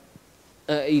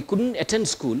couldn't attend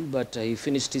school, but he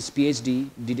finished his PhD,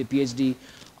 did a PhD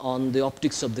on the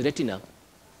optics of the retina.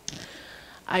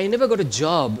 I never got a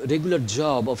job, regular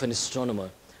job of an astronomer,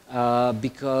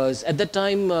 because at that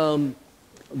time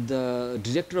the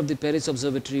director of the Paris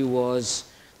Observatory was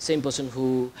the same person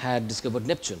who had discovered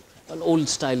Neptune, an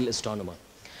old-style astronomer.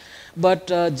 But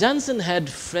Janssen had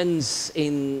friends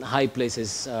in high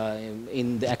places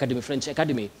in the academy, French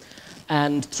Academy,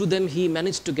 and through them he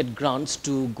managed to get grants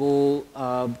to go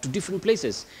to different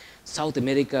places, South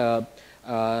America,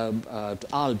 to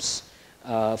Alps.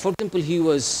 For example, he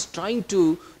was trying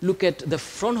to look at the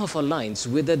Fraunhofer lines,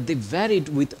 whether they varied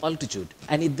with altitude,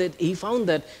 and he found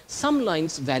that some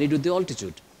lines varied with the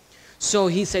altitude. So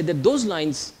he said that those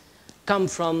lines come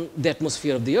from the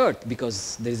atmosphere of the Earth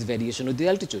because there is variation with the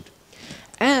altitude.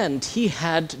 And he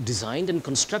had designed and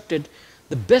constructed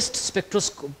the best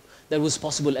spectroscope that was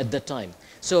possible at that time.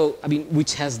 So, I mean,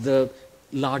 which has the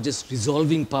largest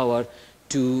resolving power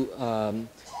to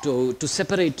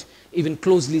separate even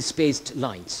closely spaced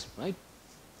lines, right?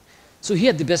 So he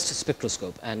had the best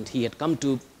spectroscope, and he had come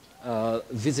to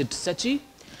visit Sachi.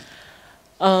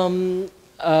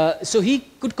 So he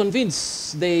could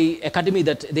convince the Academy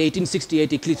that the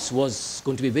 1868 eclipse was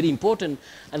going to be very important,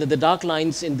 and that the dark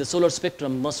lines in the solar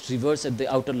spectrum must reverse at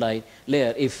the outer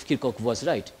layer if Kirchhoff was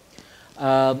right.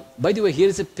 By the way, here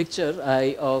is a picture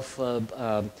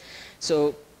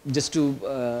so just to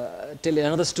tell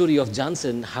another story of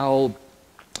Janssen, how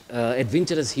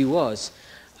adventurous he was.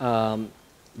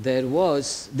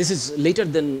 This is later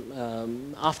than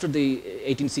after the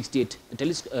 1868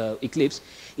 eclipse.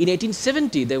 In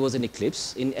 1870, there was an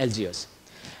eclipse in Algiers,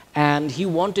 and he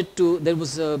wanted to, there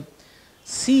was a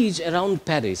siege around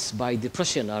Paris by the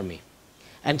Prussian army,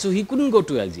 and so he couldn't go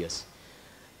to Algiers,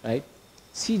 right?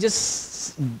 So he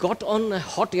just got on a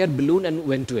hot air balloon and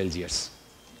went to Algiers,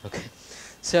 okay?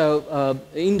 So,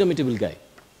 indomitable guy.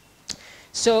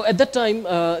 So at that time,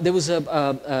 there was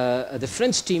the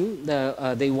French team,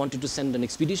 they wanted to send an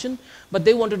expedition, but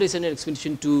they wanted to send an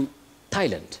expedition to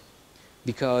Thailand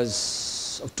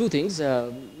because of two things.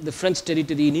 The French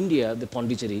territory in India, the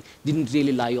Pondicherry, didn't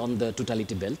really lie on the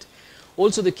totality belt.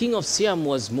 Also, the King of Siam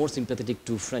was more sympathetic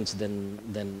to French than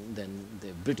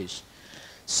the British.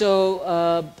 So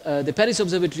the Paris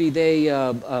Observatory, they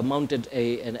mounted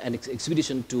an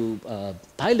expedition to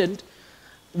Thailand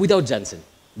without Janssen.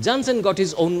 Janssen got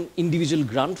his own individual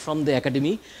grant from the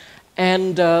Academy,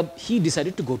 and he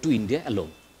decided to go to India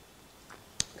alone.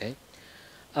 Okay.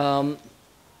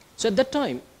 So at that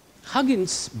time,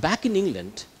 Huggins, back in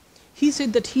England, he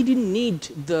said that he didn't need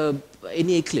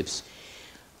any eclipse.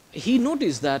 He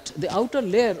noticed that the outer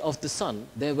layer of the sun,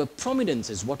 there were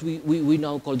prominences, what we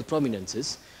now call the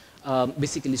prominences,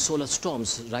 basically solar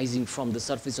storms rising from the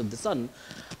surface of the sun,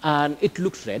 and it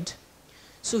looked red.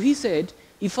 So he said,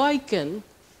 if I can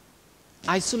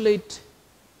isolate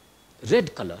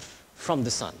red color from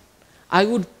the sun, I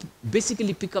would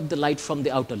basically pick up the light from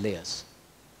the outer layers.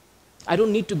 I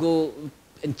don't need to go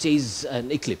and chase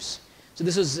an eclipse. So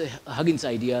this was Huggins'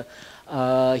 idea.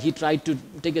 He tried to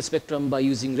take a spectrum by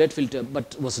using red filter,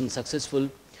 but wasn't successful.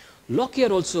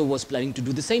 Lockyer also was planning to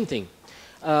do the same thing.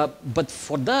 But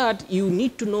for that, you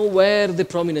need to know where the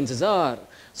prominences are.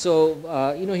 So,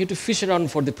 you know, he had to fish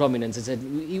around for the prominences,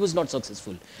 and he was not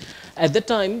successful. At that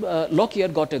time, Lockyer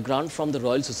got a grant from the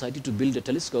Royal Society to build a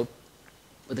telescope,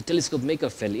 but the telescope maker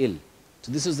fell ill.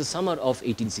 So this was the summer of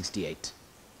 1868.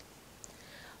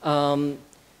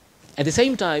 At the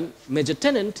same time, Major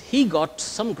Tennant, he got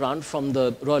some grant from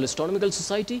the Royal Astronomical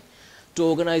Society to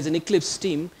organize an eclipse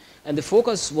team, and the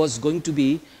focus was going to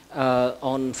be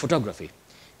on photography,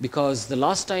 because the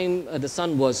last time the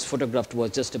sun was photographed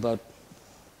was just about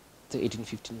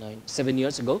 1859, 7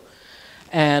 years ago.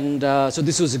 And so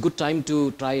this was a good time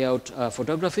to try out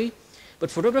photography.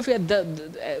 But photography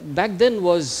back then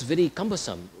was very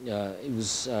cumbersome. It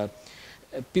was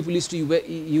people used to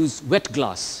use wet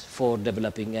glass for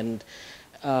developing, and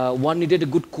one needed a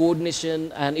good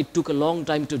coordination, and it took a long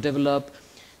time to develop.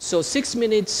 So 6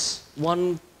 minutes,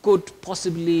 one could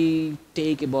possibly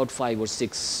take about 5 or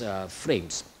 6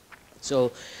 frames.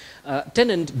 So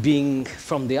Tennant, being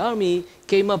from the army,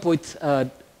 came up with a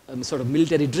sort of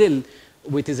military drill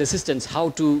with his assistants how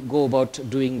to go about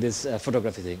doing this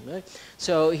photography thing. Right?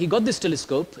 So he got this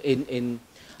telescope and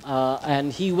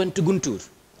he went to Guntur,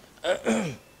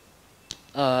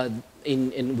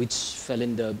 in which fell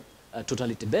in the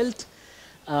totality belt,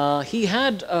 He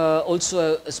had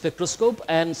also a spectroscope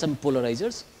and some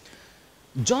polarizers.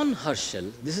 John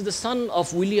Herschel, this is the son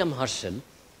of William Herschel,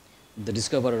 the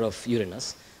discoverer of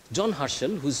Uranus. John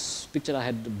Herschel, whose picture I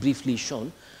had briefly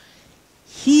shown,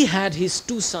 he had his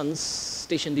two sons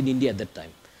stationed in India at that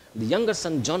time. The younger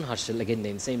son, John Herschel, again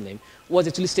name, same name, was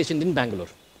actually stationed in Bangalore.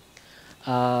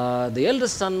 The elder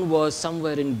son was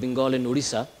somewhere in Bengal in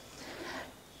Odisha.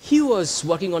 He was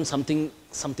working on something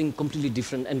completely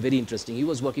different and very interesting. He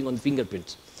was working on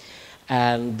fingerprints.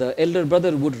 And the elder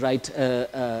brother would write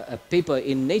a paper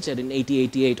in Nature in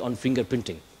 1888 on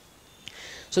fingerprinting.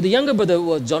 So the younger brother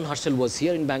was John Herschel, was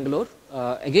here in Bangalore,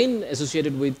 again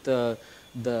associated with the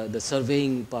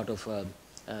surveying part of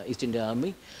East India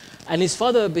Army. And his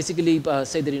father basically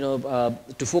said that,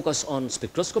 to focus on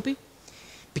spectroscopy,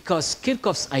 because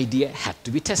Kirchhoff's idea had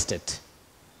to be tested.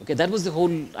 Okay, that was the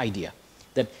whole idea,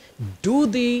 that do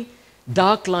the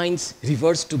dark lines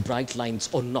reverse to bright lines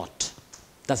or not?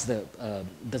 That's the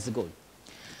goal.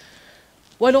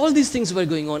 While all these things were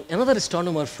going on, another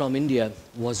astronomer from India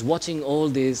was watching all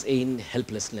this in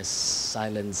helplessness,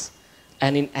 silence,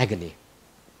 and in agony.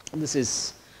 This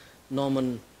is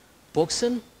Norman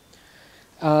Pogson.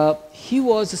 He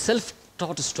was a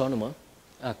self-taught astronomer,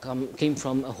 came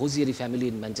from a hosiery family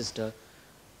in Manchester,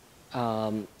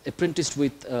 apprenticed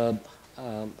with an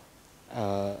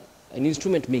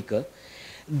instrument maker,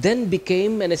 then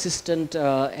became an assistant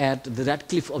at the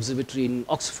Radcliffe Observatory in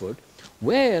Oxford,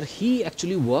 where he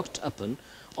actually worked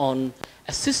on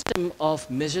a system of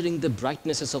measuring the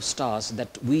brightnesses of stars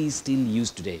that we still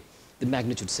use today, the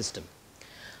magnitude system.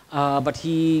 But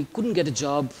he couldn't get a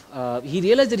job. He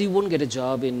realized that he won't get a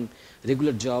job in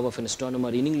regular job of an astronomer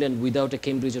in England without a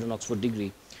Cambridge or an Oxford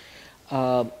degree.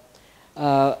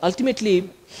 Ultimately,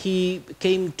 he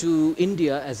came to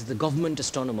India as the government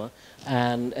astronomer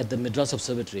and at the Madras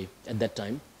Observatory at that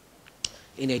time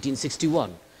in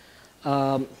 1861.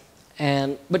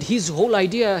 But his whole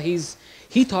idea, he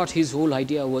thought his whole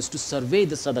idea was to survey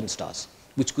the southern stars,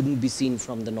 which couldn't be seen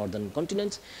from the northern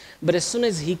continents. But as soon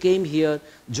as he came here,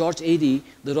 George Airy,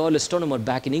 the royal astronomer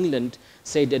back in England,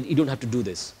 said that you don't have to do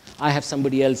this. I have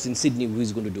somebody else in Sydney who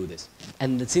is going to do this.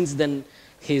 And since then,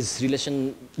 his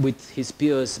relation with his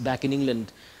peers back in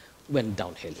England went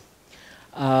downhill.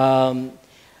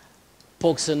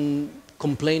 Pogson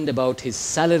complained about his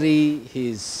salary,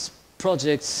 his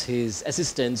projects, his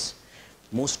assistants.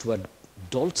 Most were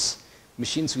dolts,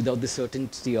 machines without the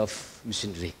certainty of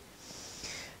machinery.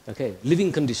 Okay,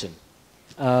 living condition.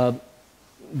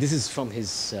 This is from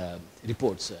his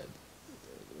reports,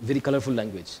 very colorful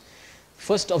language.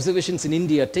 First observations in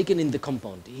India taken in the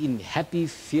compound, in happy,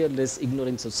 fearless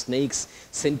ignorance of snakes,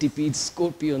 centipedes,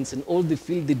 scorpions, and all the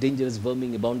filthy, dangerous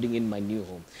vermin abounding in my new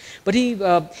home. But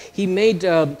he made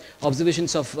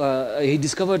observations of, he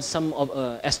discovered some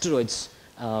asteroids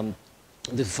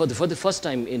for the first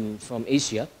time from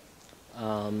Asia,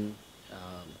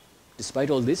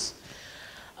 despite all this.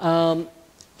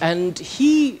 And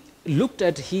he looked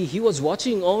at, he was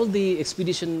watching all the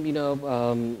expedition,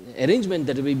 arrangement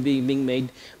that were being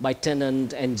made by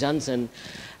Tennant and Janssen,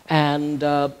 and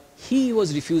he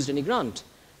was refused any grant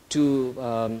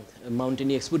to mount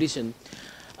any expedition.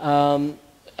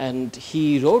 And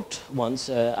he wrote once,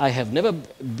 I have never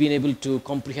been able to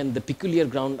comprehend the peculiar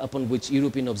ground upon which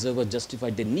European observers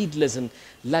justified their needless and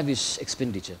lavish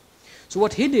expenditure. So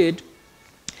what he did,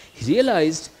 he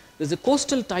realized there's a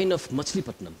coastal town of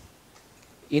Machilipatnam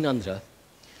in Andhra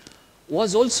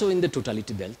was also in the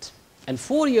totality belt, and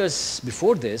 4 years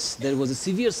before this there was a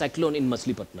severe cyclone in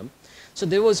Machilipatnam. So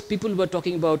there was, people were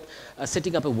talking about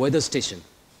setting up a weather station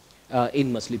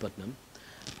in Machilipatnam,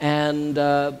 and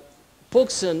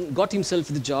Pogson got himself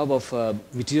the job of a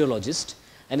meteorologist,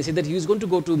 and he said that he was going to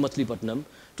go to Machilipatnam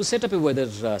to set up a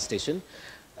weather station.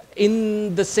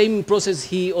 In the same process,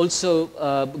 he also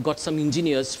got some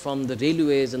engineers from the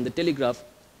railways and the telegraph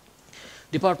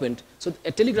department. So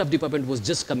a telegraph department was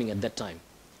just coming at that time.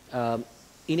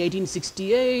 In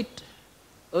 1868,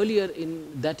 earlier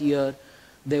in that year,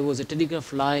 there was a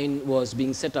telegraph line was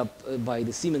being set up by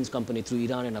the Siemens company through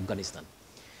Iran and Afghanistan.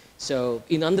 So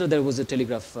in Andhra, there was a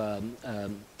telegraph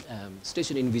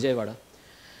station in Vijayawada.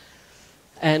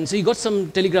 And so he got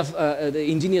some telegraph, the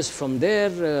engineers from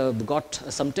there, got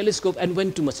some telescope and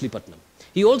went to Machilipatnam.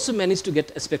 He also managed to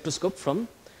get a spectroscope from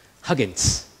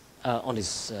Huggins on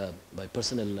his by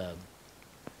personal.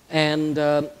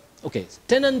 Okay,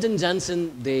 Tennant and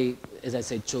Janssen, they, as I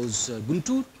said, chose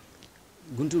Guntur.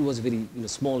 Guntur was a very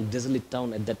small, desolate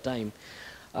town at that time.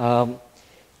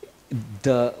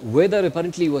 The weather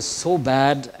apparently was so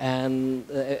bad, and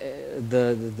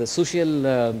the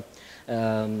social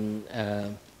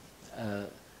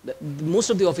most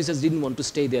of the officers didn't want to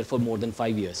stay there for more than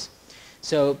 5 years.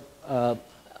 So,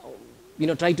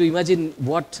 try to imagine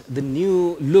what the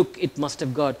new look it must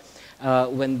have got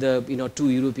when the two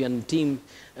European team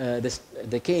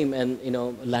they came and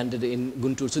landed in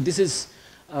Guntur. So this is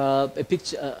a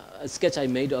picture, a sketch I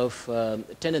made of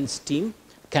Tennant's team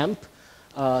camp.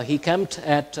 He camped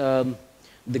at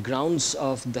the grounds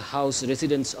of the house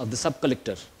residence of the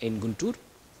sub-collector in Guntur.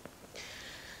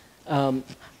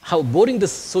 How boring the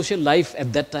social life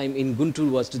at that time in Guntur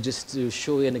was, to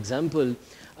show you an example.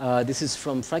 This is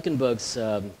from Frankenberg's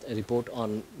report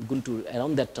on Guntur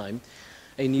around that time.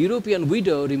 An European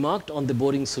widow remarked on the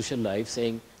boring social life,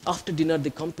 saying, after dinner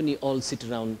the company all sit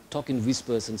around, talk in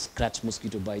whispers and scratch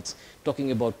mosquito bites,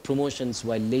 talking about promotions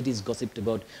while ladies gossiped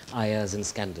about ayahs and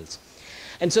scandals.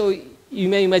 And so you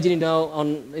may imagine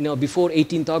now, before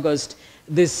 18th August,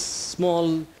 this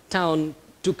small town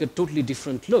took a totally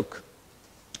different look.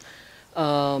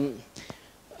 While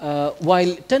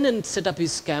Tennant set up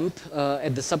his camp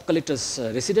at the sub-collector's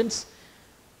residence,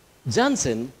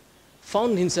 Jansen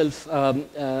found himself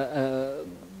the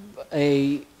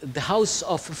house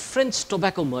of a French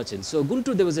tobacco merchant. So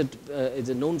Guntur, there was is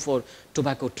known for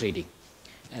tobacco trading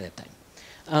at that time,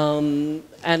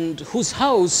 and whose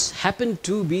house happened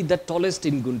to be the tallest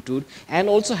in Guntur and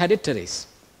also had a terrace.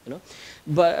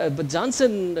 But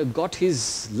Jansen got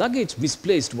his luggage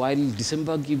misplaced while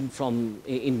disembarking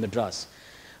in Madras.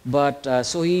 But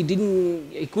so he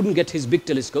couldn't get his big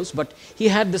telescopes, but he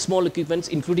had the small equipments,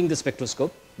 including the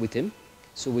spectroscope, with him,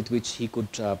 so with which he could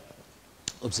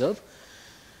observe.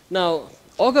 Now,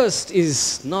 August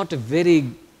is not a very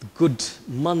good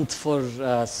month for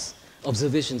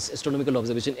observations, astronomical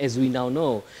observation, as we now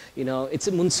know. It's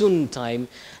a monsoon time,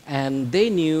 and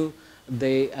they knew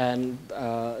the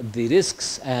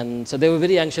risks, and so they were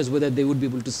very anxious whether they would be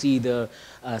able to see the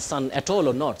sun at all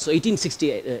or not. So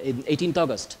 18th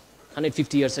August,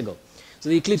 150 years ago. So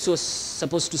the eclipse was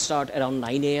supposed to start around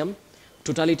 9 a.m.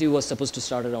 Totality was supposed to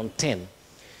start around 10.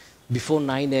 Before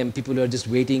 9 a.m., people were just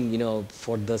waiting,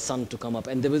 for the sun to come up,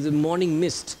 and there was a morning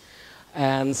mist,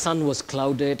 and sun was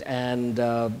clouded, and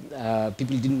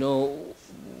people didn't know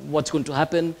what's going to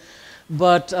happen.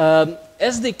 But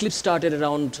as the eclipse started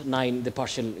around 9, the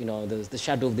partial, the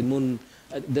shadow of the moon,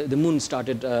 the moon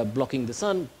started blocking the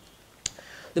sun.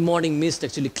 The morning mist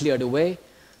actually cleared away.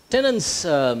 Tennant's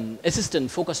assistant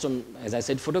focused on, as I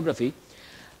said, photography,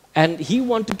 and he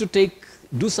wanted to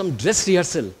do some dress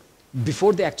rehearsal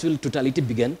before the actual totality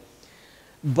began.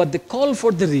 But the call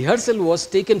for the rehearsal was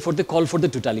taken for the call for the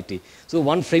totality. So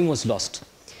one frame was lost,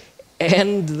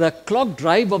 and the clock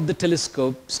drive of the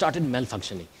telescope started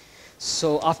malfunctioning.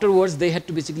 So afterwards, they had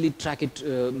to basically track it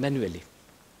manually.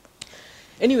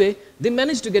 Anyway, they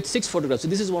managed to get 6 photographs. So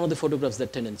this is one of the photographs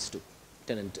that Tennant's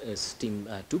team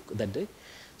took that day.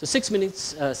 So 6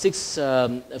 minutes, 6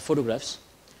 photographs.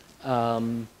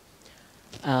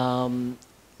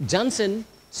 Jansen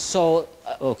saw,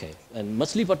 and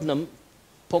Machilipatnam,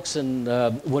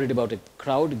 Pogson, worried about a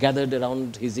crowd gathered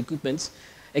around his equipments.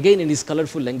 Again, in his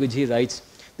colorful language, he writes,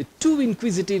 the two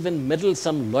inquisitive and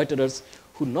meddlesome loiterers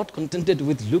who, not contented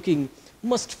with looking,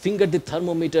 must finger the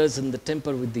thermometers and the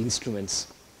temper with the instruments.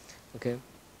 Okay.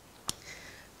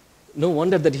 No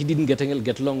wonder that he didn't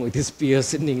get along with his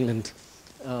peers in England.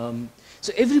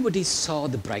 So everybody saw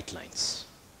the bright lines.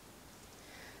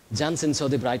 Jansen saw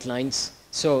the bright lines.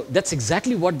 So that's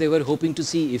exactly what they were hoping to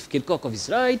see. If Kirchhoff is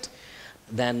right,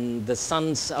 then the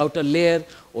sun's outer layer,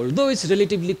 although it's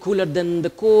relatively cooler than the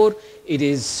core, it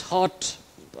is hot,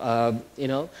 and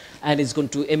it's going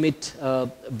to emit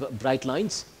bright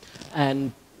lines.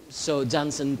 And so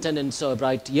Jansen, Tennant saw a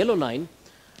bright yellow line,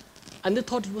 and they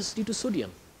thought it was due to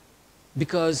sodium,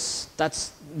 because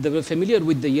they were familiar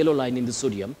with the yellow line in the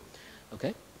sodium.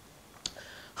 Okay.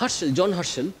 John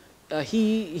Herschel,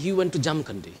 he went to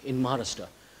Jamkhandi in Maharashtra.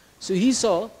 So he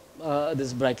saw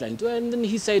this bright line too, and then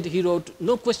he wrote,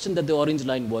 no question that the orange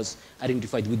line was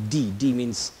identified with D. D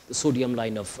means the sodium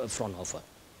line of Fraunhofer.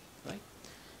 Right?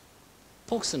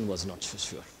 Pogson was not so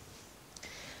sure.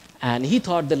 And he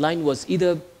thought the line was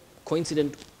either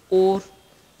coincident or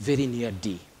very near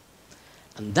D.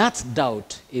 And that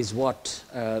doubt is what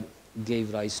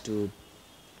gave rise to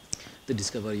the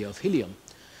discovery of helium.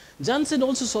 Jansen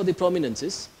also saw the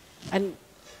prominences, and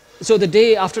so the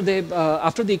day after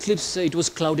the eclipse, it was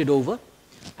clouded over,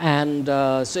 and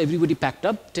so everybody packed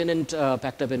up. Tennant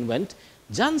packed up and went.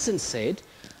 Jansen said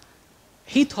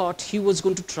he thought he was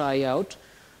going to try out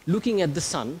looking at the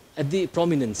sun, at the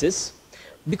prominences,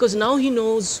 because now he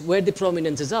knows where the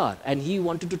prominences are, and he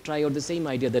wanted to try out the same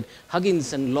idea that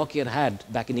Huggins and Lockyer had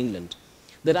back in England,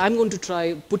 that I'm going to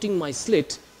try putting my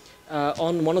slit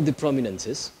on one of the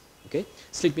prominences. Okay,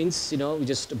 slit means, you know, we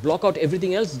just block out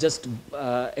everything else, just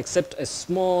except a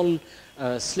small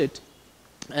slit,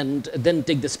 and then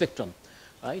take the spectrum,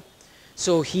 right?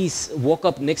 So he woke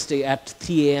up next day at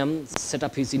 3 a.m., set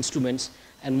up his instruments,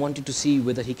 and wanted to see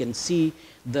whether he can see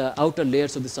the outer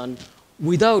layers of the sun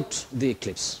without the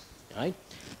eclipse, right?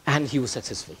 And he was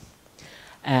successful.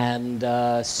 And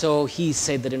so he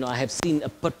said that, you know, I have seen a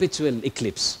perpetual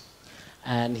eclipse.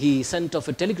 And he sent off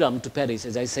a telegram to Paris.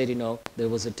 As I said, you know, there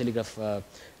was a telegraph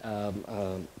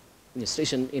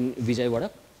station in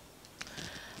Vijayawada.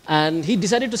 And he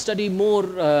decided to study more,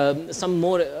 some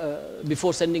more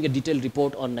before sending a detailed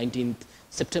report on 19th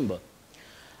September.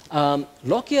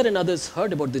 Lockyer and others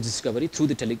heard about the discovery through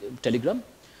the telegram.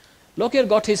 Lockyer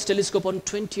got his telescope on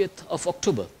 20th of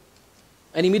October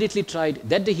and immediately tried.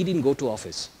 That day he didn't go to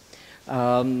office.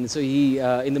 So he,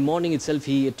 in the morning itself,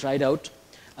 he tried out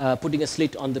putting a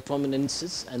slit on the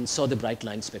prominences and saw the bright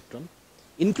line spectrum,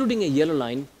 including a yellow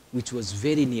line which was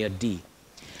very near D.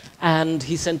 And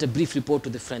he sent a brief report to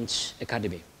the French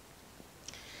Academy.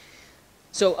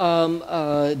 So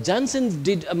Janssen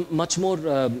did much more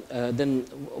than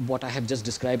what I have just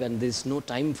described, and there's no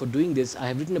time for doing this. I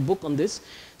have written a book on this,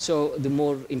 so the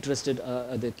more interested,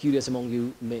 the curious among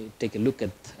you may take a look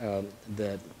at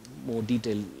the more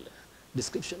detailed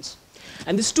descriptions.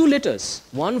 And these two letters,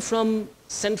 one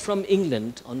sent from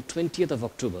England on 20th of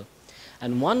October,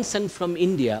 and one sent from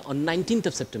India on 19th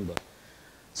of September.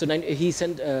 So he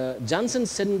sent, Janssen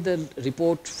sent the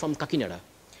report from Kakinada.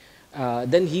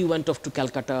 Then he went off to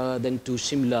Calcutta, then to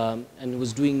Shimla, and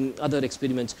was doing other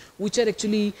experiments, which are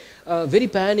actually very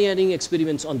pioneering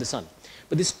experiments on the sun.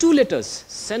 But these two letters,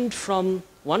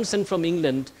 one sent from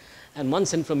England and one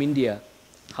sent from India,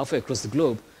 halfway across the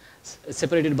globe,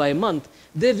 separated by a month,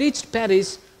 they reached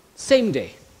Paris same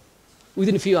day,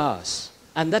 within a few hours.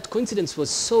 And that coincidence was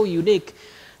so unique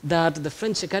that the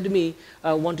French Academy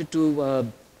wanted to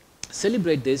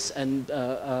celebrate this and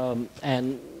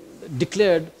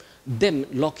declared them,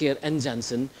 Lockyer and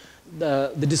Janssen,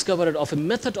 the discoverer of a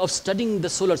method of studying the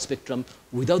solar spectrum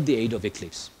without the aid of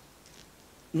eclipse.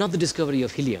 Not the discovery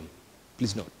of helium,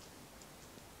 please note.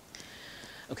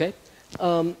 Okay.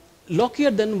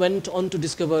 Lockyer then went on to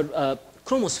discover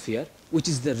chromosphere, which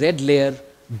is the red layer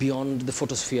beyond the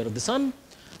photosphere of the sun.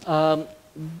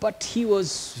 But he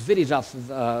was very rough,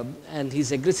 and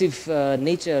his aggressive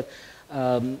nature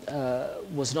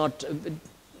was not,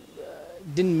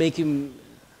 didn't make him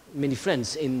many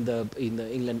friends in the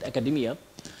England academia.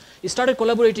 He started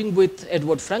collaborating with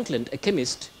Edward Franklin, a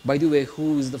chemist, by the way,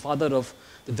 who is the father of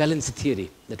the valency theory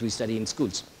that we study in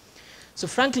schools. So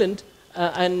Franklin,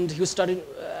 and he was starting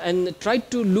and tried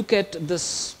to look at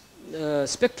this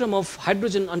spectrum of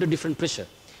hydrogen under different pressure.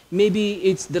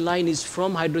 Maybe the line is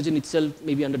from hydrogen itself,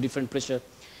 maybe under different pressure,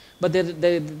 but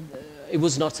it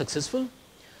was not successful.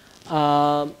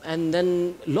 And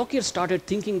then Lockyer started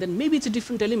thinking that maybe it's a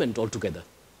different element altogether,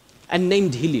 and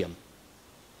named helium,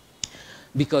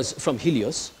 because from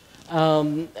Helios.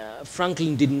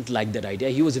 Franklin didn't like that idea.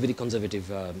 He was a very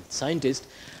conservative scientist,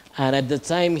 and at the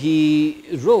time he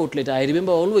wrote later, I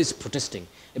remember always protesting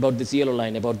about this yellow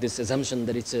line, about this assumption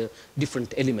that it's a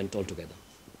different element altogether.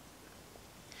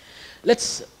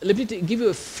 Let me give you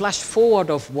a flash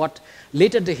forward of what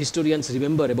later the historians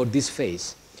remember about this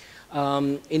phase.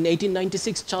 In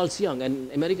 1896, Charles Young,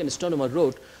 an American astronomer,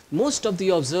 wrote, most of the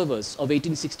observers of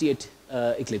 1868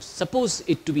 eclipse suppose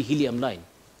it to be helium line.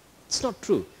 It's not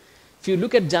true. If you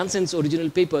look at Janssen's original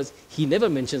papers, he never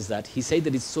mentions that. He said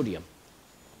that it's sodium.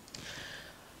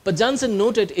 But Janssen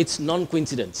noted its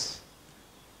non-coincidence.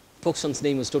 Pogsson's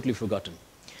name was totally forgotten.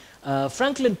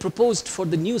 Franklin proposed for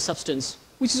the new substance,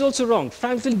 which is also wrong.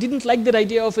 Franklin didn't like that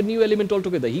idea of a new element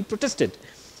altogether. He protested.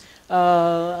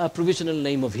 A provisional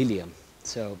name of helium.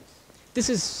 So this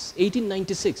is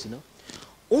 1896, you know.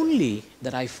 Only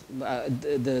that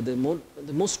the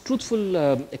most truthful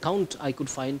account I could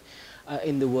find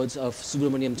in the words of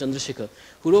Subramaniam Chandrasekhar,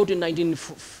 who wrote in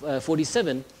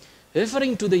 1947,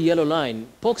 referring to the yellow line,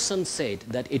 Pogson said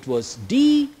that it was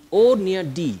D or near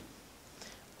D.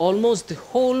 Almost the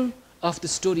whole of the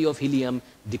story of helium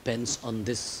depends on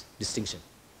this distinction.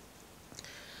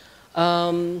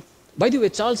 By the way,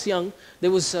 Charles Young,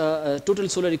 there was a total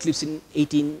solar eclipse in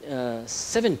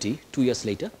 1870, 2 years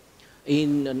later,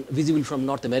 visible from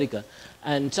North America,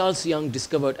 and Charles Young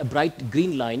discovered a bright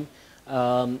green line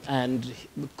and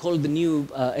called the new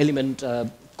element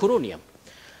coronium.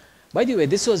 By the way,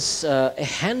 this was a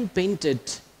hand-painted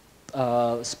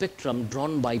spectrum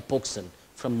drawn by Pogson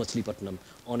from Machilipatnam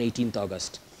on 18th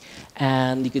August.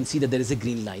 And you can see that there is a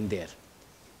green line there.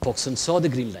 Pogson saw the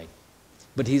green line,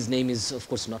 but his name is, of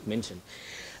course, not mentioned.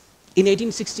 In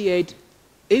 1868,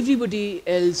 everybody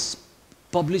else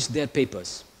published their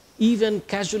papers. Even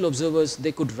casual observers,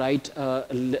 they could write a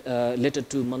letter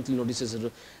to monthly notices of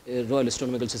the Royal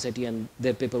Astronomical Society, and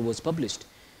their paper was published.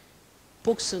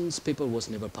 Pogsson's paper was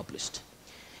never published.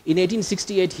 In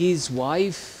 1868, his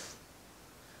wife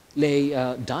lay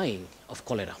dying of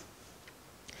cholera.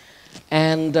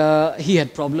 And he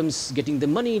had problems getting the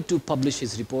money to publish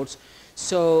his reports.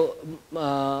 So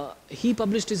he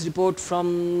published his report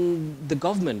from the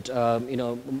government,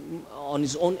 on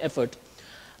his own effort.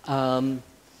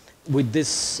 With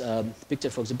this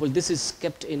picture, for example, this is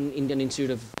kept in Indian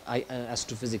Institute of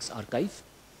Astrophysics archive.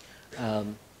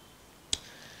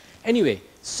 Anyway,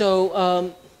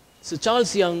 so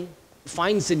Charles Young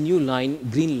finds a new line,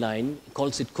 green line,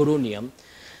 calls it coronium.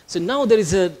 So now there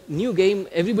is a new game.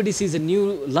 Everybody sees a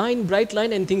new line, bright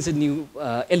line, and thinks a new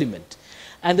element.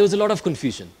 And there was a lot of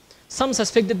confusion. Some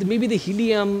suspect that maybe the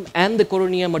helium and the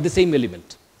coronium are the same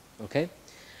element. Okay?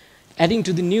 Adding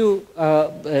to the new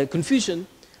confusion,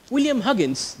 William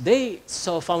Huggins, they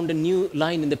found a new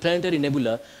line in the Planetary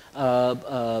Nebula,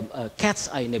 Cat's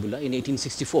Eye Nebula in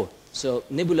 1864. So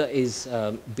nebula is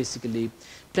basically,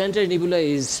 Planetary Nebula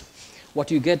is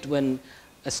what you get when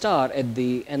a star at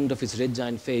the end of its red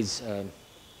giant phase,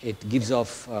 it gives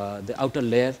off the outer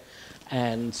layer.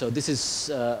 And so this is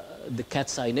the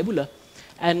Cat's Eye Nebula.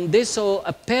 And they saw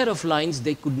a pair of lines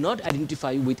they could not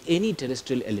identify with any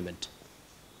terrestrial element.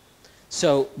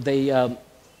 So they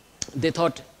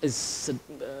thought it's a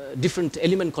different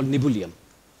element called nebulium.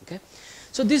 Okay?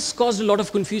 So this caused a lot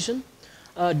of confusion.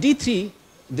 D3,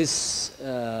 this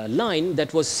line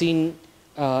that was seen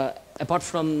apart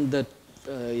from the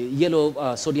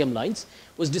yellow sodium lines,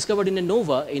 was discovered in a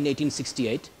nova in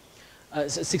 1868,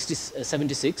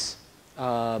 76.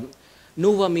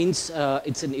 Nova means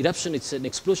it's an eruption, it's an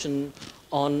explosion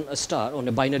on a star, on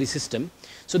a binary system.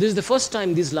 So this is the first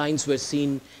time these lines were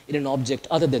seen in an object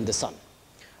other than the sun.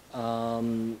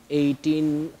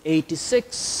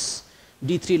 1886,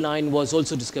 D3 line was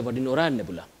also discovered in Orion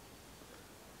Nebula.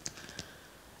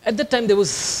 At that time, there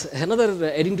was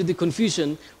another, adding to the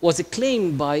confusion, was a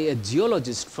claim by a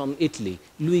geologist from Italy,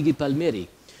 Luigi Palmieri,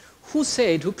 who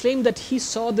claimed that he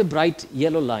saw the bright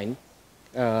yellow line,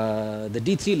 the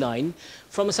D3 line,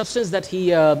 from a substance that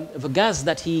a gas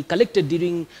that he collected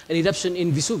during an eruption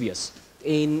in Vesuvius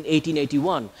in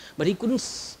 1881. But he couldn't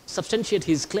substantiate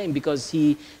his claim because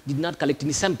he did not collect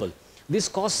any sample. This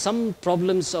caused some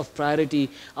problems of priority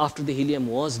after the helium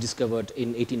was discovered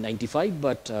in 1895,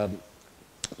 but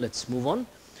let's move on.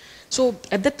 So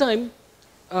at that time,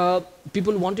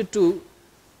 people wanted to,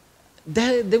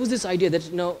 there was this idea that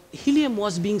helium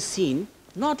was being seen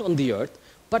not on the Earth,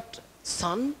 but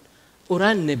Sun,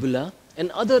 Orion Nebula,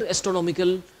 and other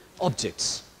astronomical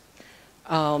objects.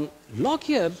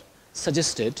 Lockyer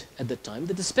suggested at that time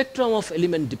that the spectrum of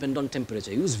element depend on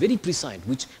temperature. He was very precise,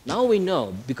 which now we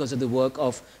know because of the work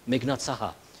of Meghnad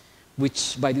Saha,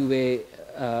 which, by the way,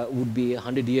 would be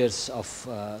 100 years of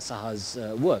Saha's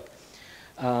work.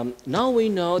 Now we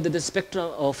know that the spectra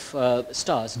of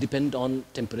stars depend on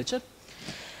temperature.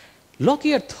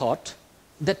 Lockyer thought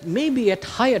that maybe at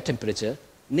higher temperature,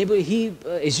 he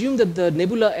assumed that the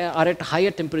nebula are at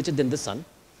higher temperature than the sun.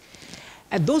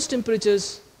 At those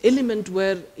temperatures, elements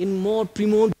were in more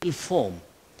primordial form,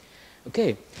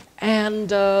 okay,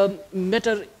 and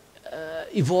matter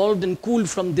evolved and cooled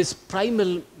from this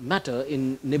primal matter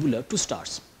in nebula to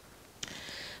stars.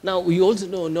 Now we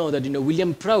also know that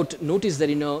William Prout noticed that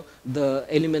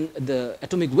the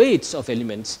atomic weights of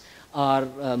elements are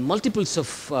multiples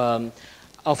of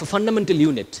a fundamental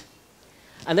unit,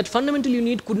 and that fundamental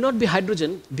unit could not be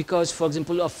hydrogen because, for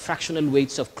example, of fractional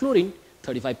weights of chlorine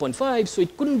 35.5, so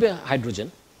it couldn't be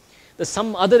hydrogen.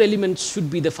 Some other elements should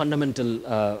be the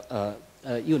fundamental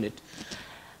unit.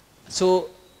 So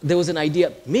there was an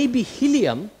idea, maybe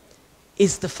helium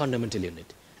is the fundamental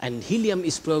unit, and helium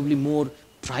is probably more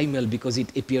primal because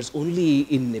it appears only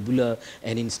in nebula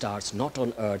and in stars, not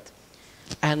on Earth.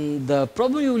 And the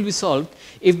problem will be solved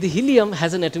if the helium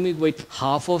has an atomic weight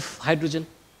half of hydrogen,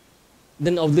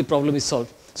 then all the problem is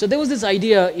solved. So there was this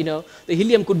idea, the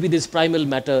helium could be this primal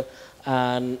matter,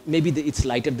 and maybe it's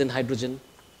lighter than hydrogen.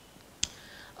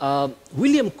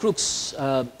 William Crookes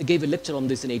gave a lecture on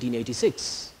this in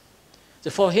 1886.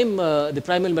 So for him, the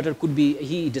primal matter could be,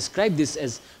 he described this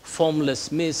as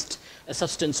formless mist, a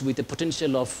substance with a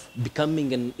potential of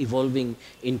becoming and evolving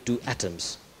into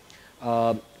atoms.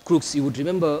 Crookes, you would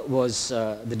remember, was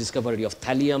the discovery of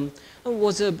thallium, and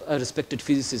was a respected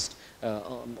physicist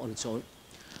on its own.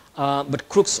 But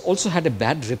Crookes also had a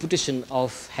bad reputation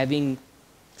of having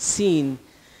seen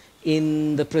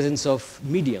in the presence of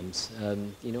mediums,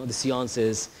 the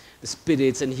seances, the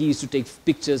spirits, and he used to take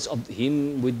pictures of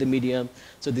him with the medium.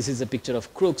 So this is a picture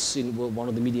of Crookes in one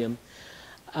of the medium.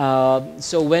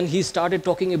 So when he started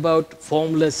talking about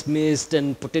formless mist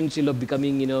and potential of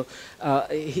becoming, you know,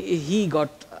 he got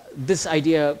this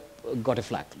idea got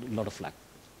a lot of flack.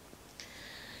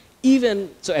 Even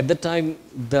so, at that time,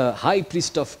 the high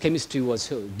priest of chemistry was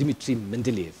Dmitry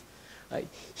Mendeleev. Right?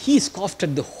 He scoffed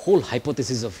at the whole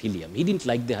hypothesis of helium. He didn't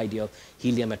like the idea of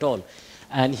helium at all.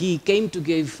 And he came to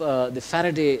give the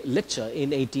Faraday lecture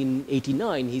in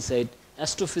 1889. He said,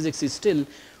 astrophysics is still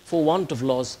for want of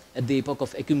laws at the epoch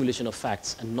of accumulation of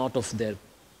facts and not of their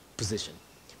position.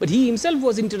 But he himself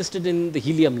was interested in the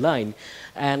helium line.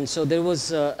 And so there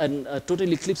was a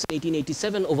total eclipse in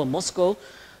 1887 over Moscow.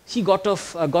 He got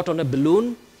on a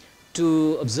balloon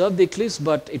to observe the eclipse,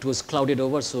 but it was clouded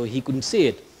over, so he couldn't see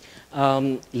it.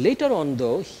 Later on,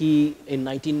 though, in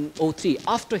 1903,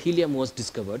 after helium was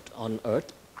discovered on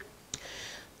Earth,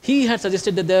 he had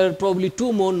suggested that there are probably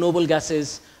two more noble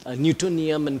gases,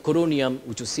 newtonium and coronium,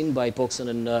 which was seen by Pogson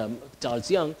and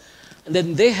Charles Young, and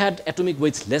then they had atomic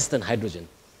weights less than hydrogen.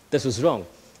 This was wrong.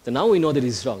 So now we know that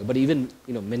it's wrong, but even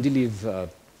Mendeleev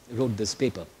wrote this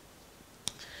paper.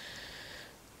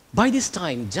 By this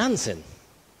time, Janssen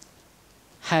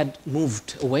had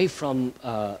moved away from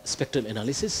spectral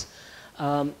analysis.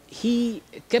 He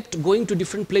kept going to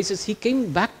different places. He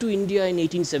came back to India in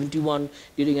 1871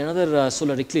 during another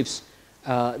solar eclipse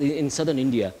in southern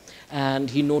India, and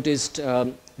he noticed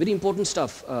very important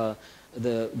stuff,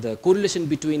 the correlation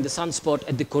between the sunspot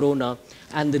at the corona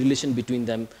and the relation between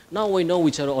them. Now I know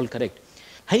which are all correct.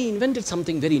 And he invented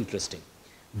something very interesting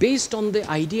based on the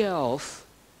idea of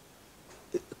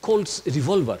Colt's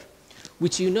revolver,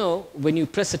 which when you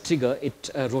press a trigger, it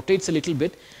rotates a little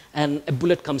bit and a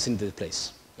bullet comes into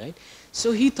place, right?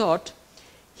 So he thought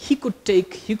he could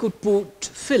put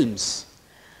films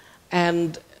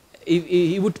and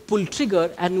he would pull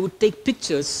trigger and would take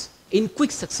pictures in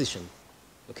quick succession.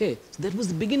 Okay, so that was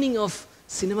the beginning of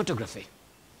cinematography.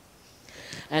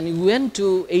 And he went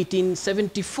to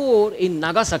 1874 in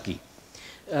Nagasaki,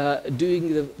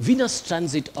 during the Venus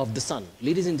transit of the sun.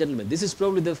 Ladies and gentlemen, this is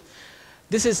probably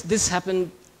this happened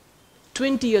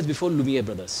 20 years before Lumiere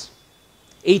brothers,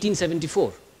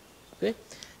 1874. Okay?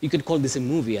 You could call this a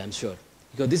movie, I'm sure,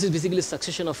 because this is basically a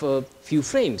succession of a few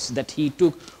frames that he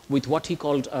took with what he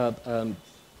called a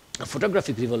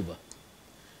photographic revolver.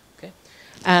 Okay?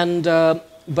 And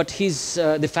but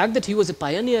the fact that he was a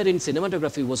pioneer in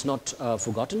cinematography was not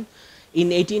forgotten. In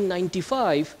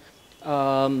 1895,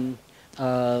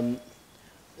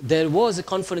 there was a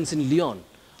conference in Lyon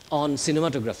on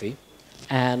cinematography,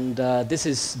 and this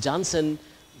is Janssen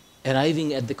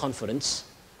arriving at the conference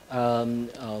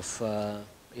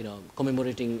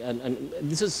commemorating, and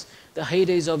this is the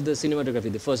heydays of the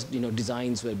cinematography. The first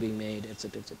designs were being made,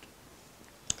 etc., etc.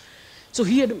 So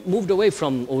he had moved away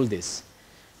from all this.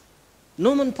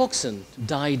 Norman Pogson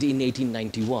died in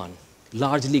 1891,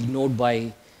 largely ignored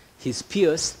by his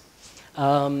peers.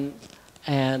 And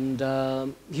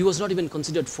he was not even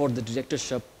considered for the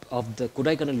directorship of the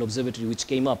Kodaikanal Observatory, which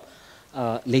came up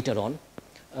later on.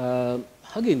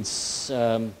 Huggins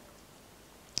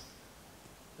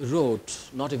wrote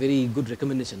not a very good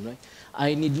recommendation, right?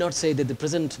 I need not say that the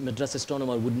present Madras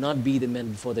astronomer would not be the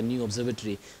man for the new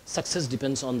observatory. Success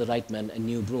depends on the right man and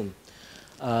new broom.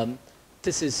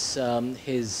 This is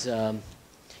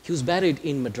he was buried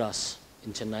in Madras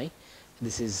in Chennai.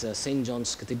 This is St.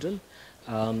 John's Cathedral.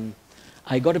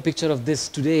 I got a picture of this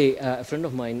today. A friend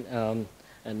of mine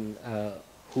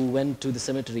who went to the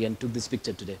cemetery and took this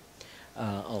picture today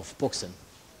of Pogson.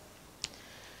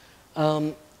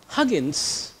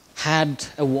 Huggins had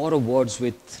a war of words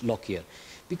with Lockyer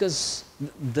because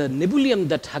the nebulium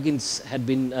that Huggins had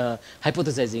been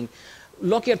hypothesizing,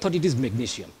 Lockyer thought it is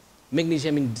magnesium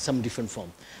in some different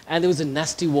form. And there was a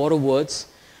nasty war of words.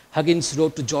 Huggins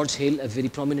wrote to George Hale, a very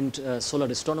prominent solar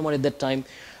astronomer at that time,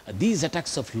 these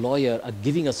attacks of Lockyer are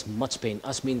giving us much pain.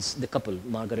 Us means the couple,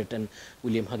 Margaret and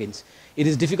William Huggins. It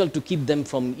is difficult to keep them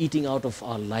from eating out of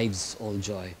our lives all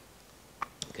joy.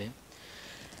 Okay.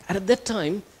 And at that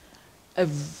time,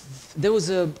 there was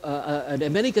an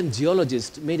American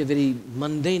geologist made a very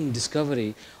mundane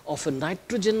discovery of a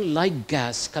nitrogen-like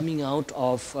gas coming out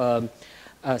of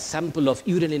a sample of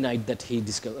uraninite that he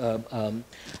discovered.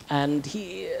 And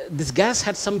this gas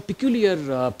had some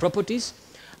peculiar properties.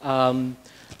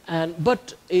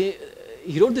 But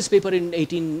he wrote this paper in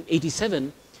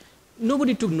 1887.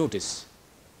 Nobody took notice.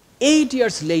 8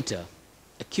 years later,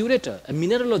 a curator, a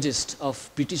mineralogist of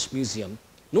British Museum,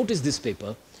 noticed this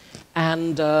paper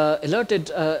and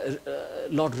alerted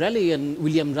Lord Rayleigh and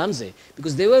William Ramsay,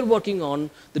 because they were working on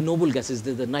the noble gases,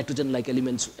 the nitrogen-like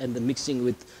elements and the mixing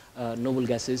with noble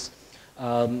gases,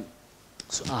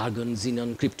 so argon,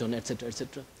 xenon, krypton, etc.,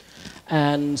 etc.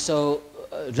 And so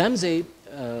Ramsay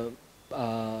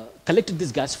collected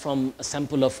this gas from a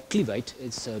sample of cleveite.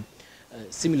 It's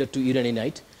similar to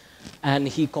uraninite, and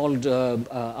he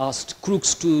asked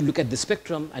Crookes to look at the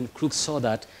spectrum, and Crookes saw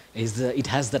that it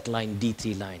has that line,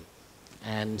 D3 line.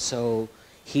 And so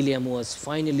helium was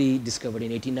finally discovered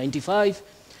in 1895.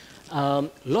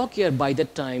 Lockyer by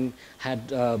that time had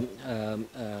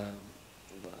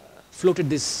floated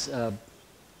this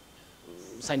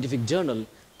scientific journal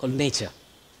called Nature.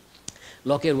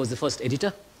 Lockyer was the first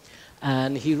editor,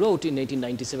 and he wrote in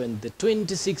 1897, the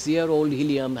 26-year-old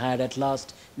helium had at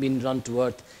last been run to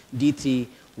Earth. D3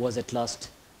 was at last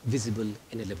visible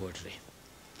in a laboratory.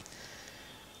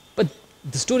 But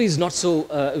the story is not so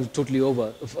totally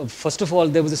over. First of all,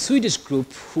 there was a Swedish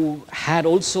group who had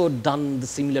also done the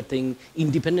similar thing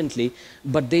independently,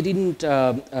 but they didn't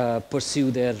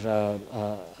pursue the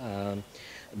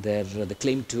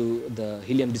claim to the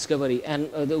helium discovery.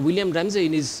 And William Ramsay,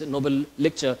 in his Nobel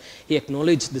lecture, he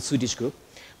acknowledged the Swedish group,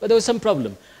 but there was some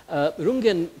problem. Runge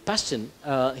and Paschen,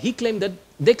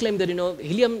 they claimed that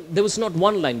helium, there was not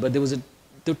one line, but there were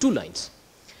two lines.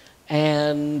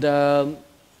 And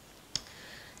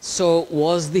so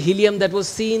was the helium that was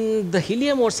seen the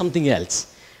helium or something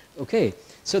else? Okay,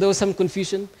 so there was some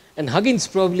confusion, and Huggins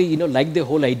probably liked the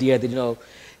whole idea that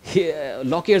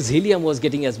Lockyer's helium was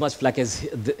getting as much flack as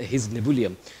his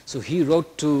nebullium. So he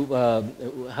wrote to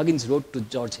Huggins wrote to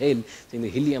George Hale saying the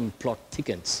helium plot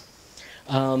thickens.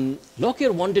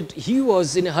 Lockyer he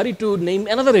was in a hurry to name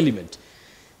another element.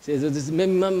 So this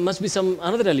must be some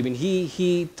another element.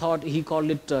 He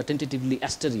called it tentatively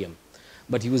asterium,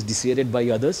 but he was dissuaded by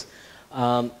others.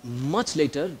 Much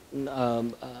later,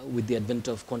 with the advent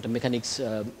of quantum mechanics,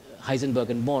 Heisenberg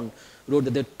and Born wrote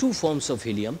that there are two forms of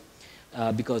helium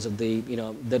because of the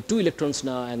two electrons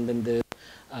now, and then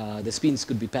the spins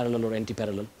could be parallel or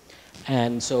anti-parallel.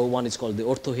 And so one is called the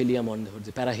orthohelium, one is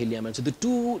the parahelium, and so the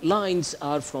two lines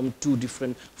are from two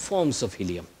different forms of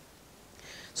helium.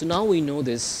 So now we know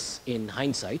this in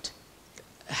hindsight.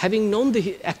 Having known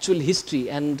the actual history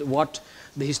and what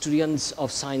the historians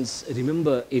of science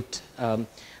remember it,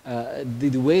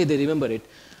 the way they remember it,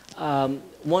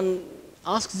 one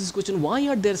asks this question: why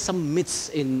are there some myths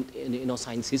in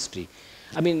science history?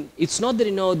 I mean, it's not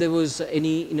that there was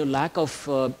any lack of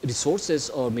resources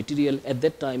or material at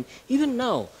that time. Even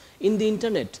now, in the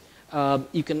internet,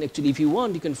 you can actually, if you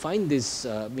want, you can find these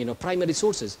primary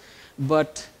sources.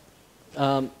 But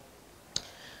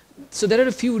so there are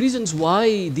a few reasons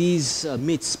why these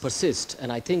myths persist,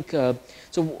 and I think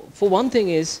so. For one thing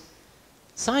is,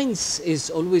 science is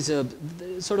always a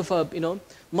sort of a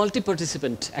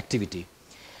multi-participant activity.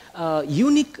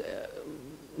 Unique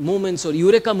moments or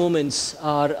eureka moments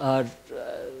are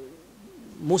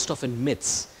most often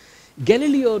myths.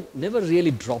 Galileo never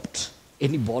really dropped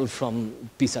any ball from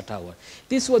Pisa Tower.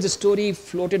 This was a story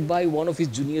floated by one of his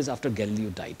juniors after Galileo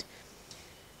died.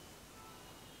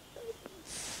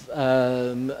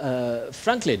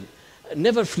 Franklin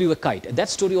never flew a kite. That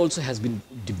story also has been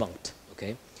debunked.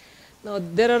 Okay. Now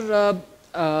there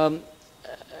are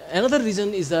another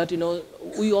reason is that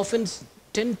we often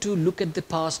tend to look at the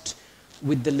past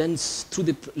with the lens through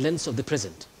the lens of the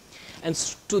present, and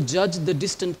to judge the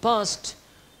distant past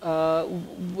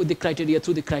with the criteria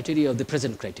through the criteria of the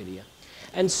present criteria.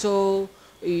 And so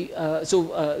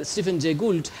Stephen Jay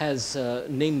Gould has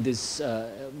named this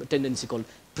tendency called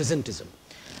presentism.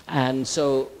 And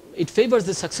so it favors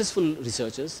the successful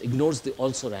researchers, ignores the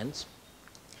also-rans.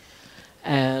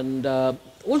 And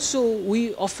also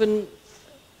we often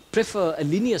prefer a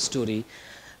linear story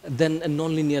than a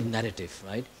nonlinear narrative,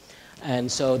 right?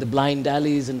 And so the blind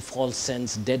alleys and false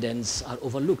sense, dead ends are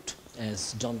overlooked,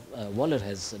 as John Waller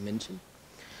has mentioned.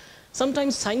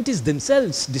 Sometimes scientists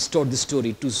themselves distort the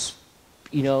story to,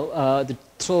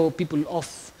 throw people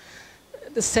off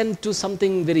the scent to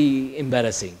something very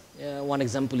embarrassing. One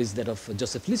example is that of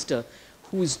Joseph Lister,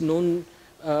 who is known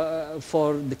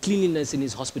for the cleanliness in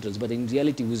his hospitals, but in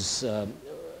reality was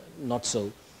not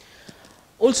so.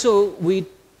 Also, we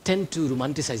tend to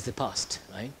romanticize the past,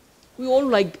 right? We all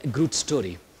like a good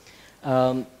story.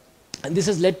 And this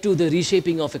has led to the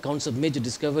reshaping of accounts of major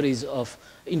discoveries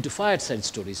into fireside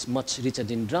stories, much richer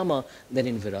in drama than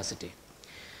in veracity.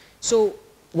 So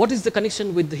what is the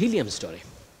connection with the helium story?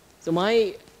 So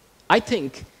I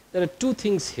think there are two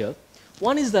things here.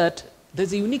 One is that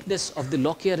there's a uniqueness of the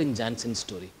Lockyer and Janssen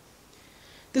story.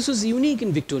 This was unique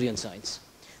in Victorian science.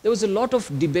 there was a lot of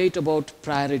debate about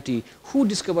priority, who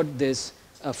discovered this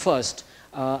first,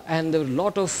 and there were a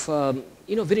lot of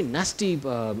very nasty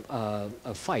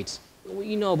fights.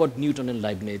 We know about Newton and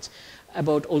Leibniz,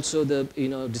 about also the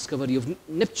discovery of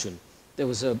Neptune. There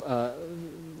was a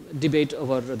debate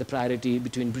over the priority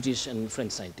between British and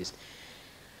French scientists.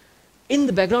 In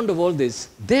the background of all this,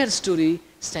 their story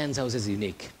stands out as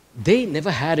unique. They never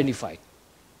had any fight,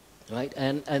 right?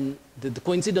 And the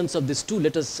coincidence of these two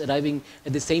letters arriving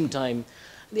at the same time,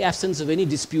 the absence of any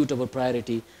dispute over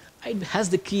priority, it has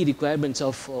the key requirements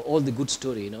of all the good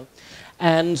story,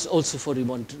 and also for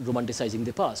romanticizing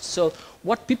the past. So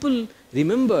what people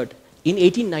remembered in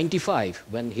 1895,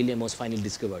 when helium was finally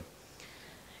discovered,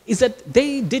 is that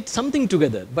they did something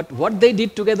together, but what they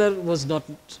did together was not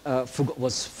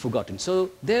was forgotten. So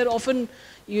they're often,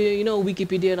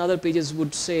 Wikipedia and other pages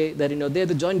would say that they're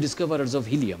the joint discoverers of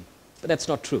helium, but that's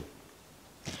not true.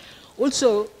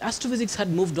 Also, astrophysics had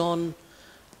moved on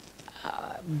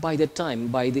by that time.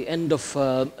 By the end of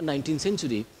 19th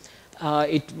century,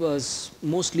 it was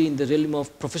mostly in the realm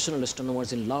of professional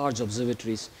astronomers in large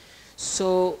observatories.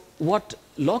 So what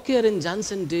Lockyer and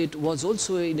Janssen did was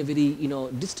also in a very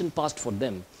distant past for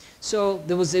them. So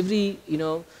there was every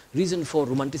reason for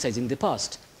romanticizing the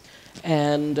past,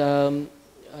 and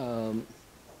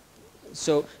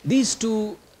so these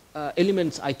two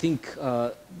elements, I think,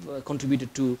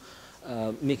 contributed to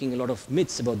making a lot of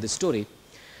myths about this story.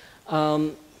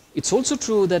 It's also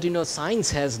true that science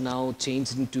has now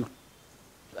changed into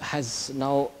has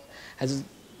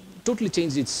totally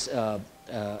changed its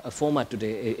a format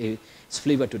today, its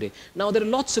flavor today. Now there are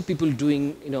lots of people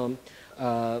doing,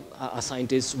 are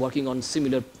scientists working on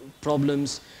similar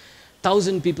problems,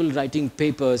 1,000 people writing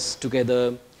papers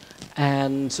together,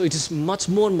 and so it is much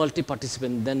more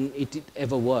multi-participant than it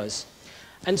ever was.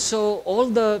 And so all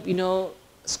the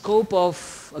scope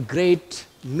of a great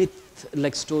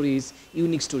myth-like stories,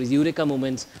 unique stories, eureka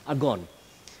moments are gone.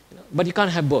 But you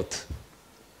can't have both.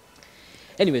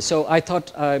 Anyway, so I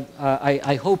thought,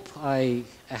 I hope I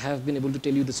have been able to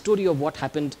tell you the story of what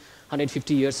happened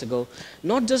 150 years ago.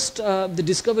 Not just the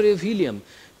discovery of helium.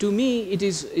 To me,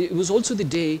 it was also the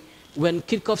day when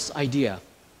Kirchhoff's idea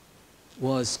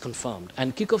was confirmed.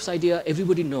 And Kirchhoff's idea,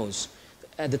 everybody knows,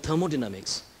 the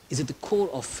thermodynamics is at the core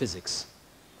of physics,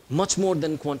 much more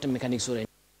than quantum mechanics or anything.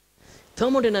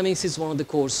 Thermodynamics is one of the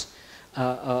cores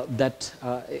that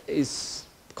is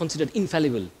considered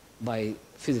infallible by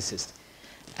physicists.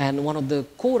 And one of the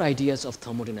core ideas of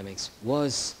thermodynamics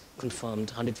was confirmed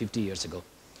 150 years ago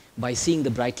by seeing the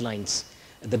bright lines,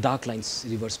 the dark lines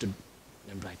reversed to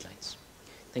bright lines.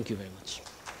 Thank you very much.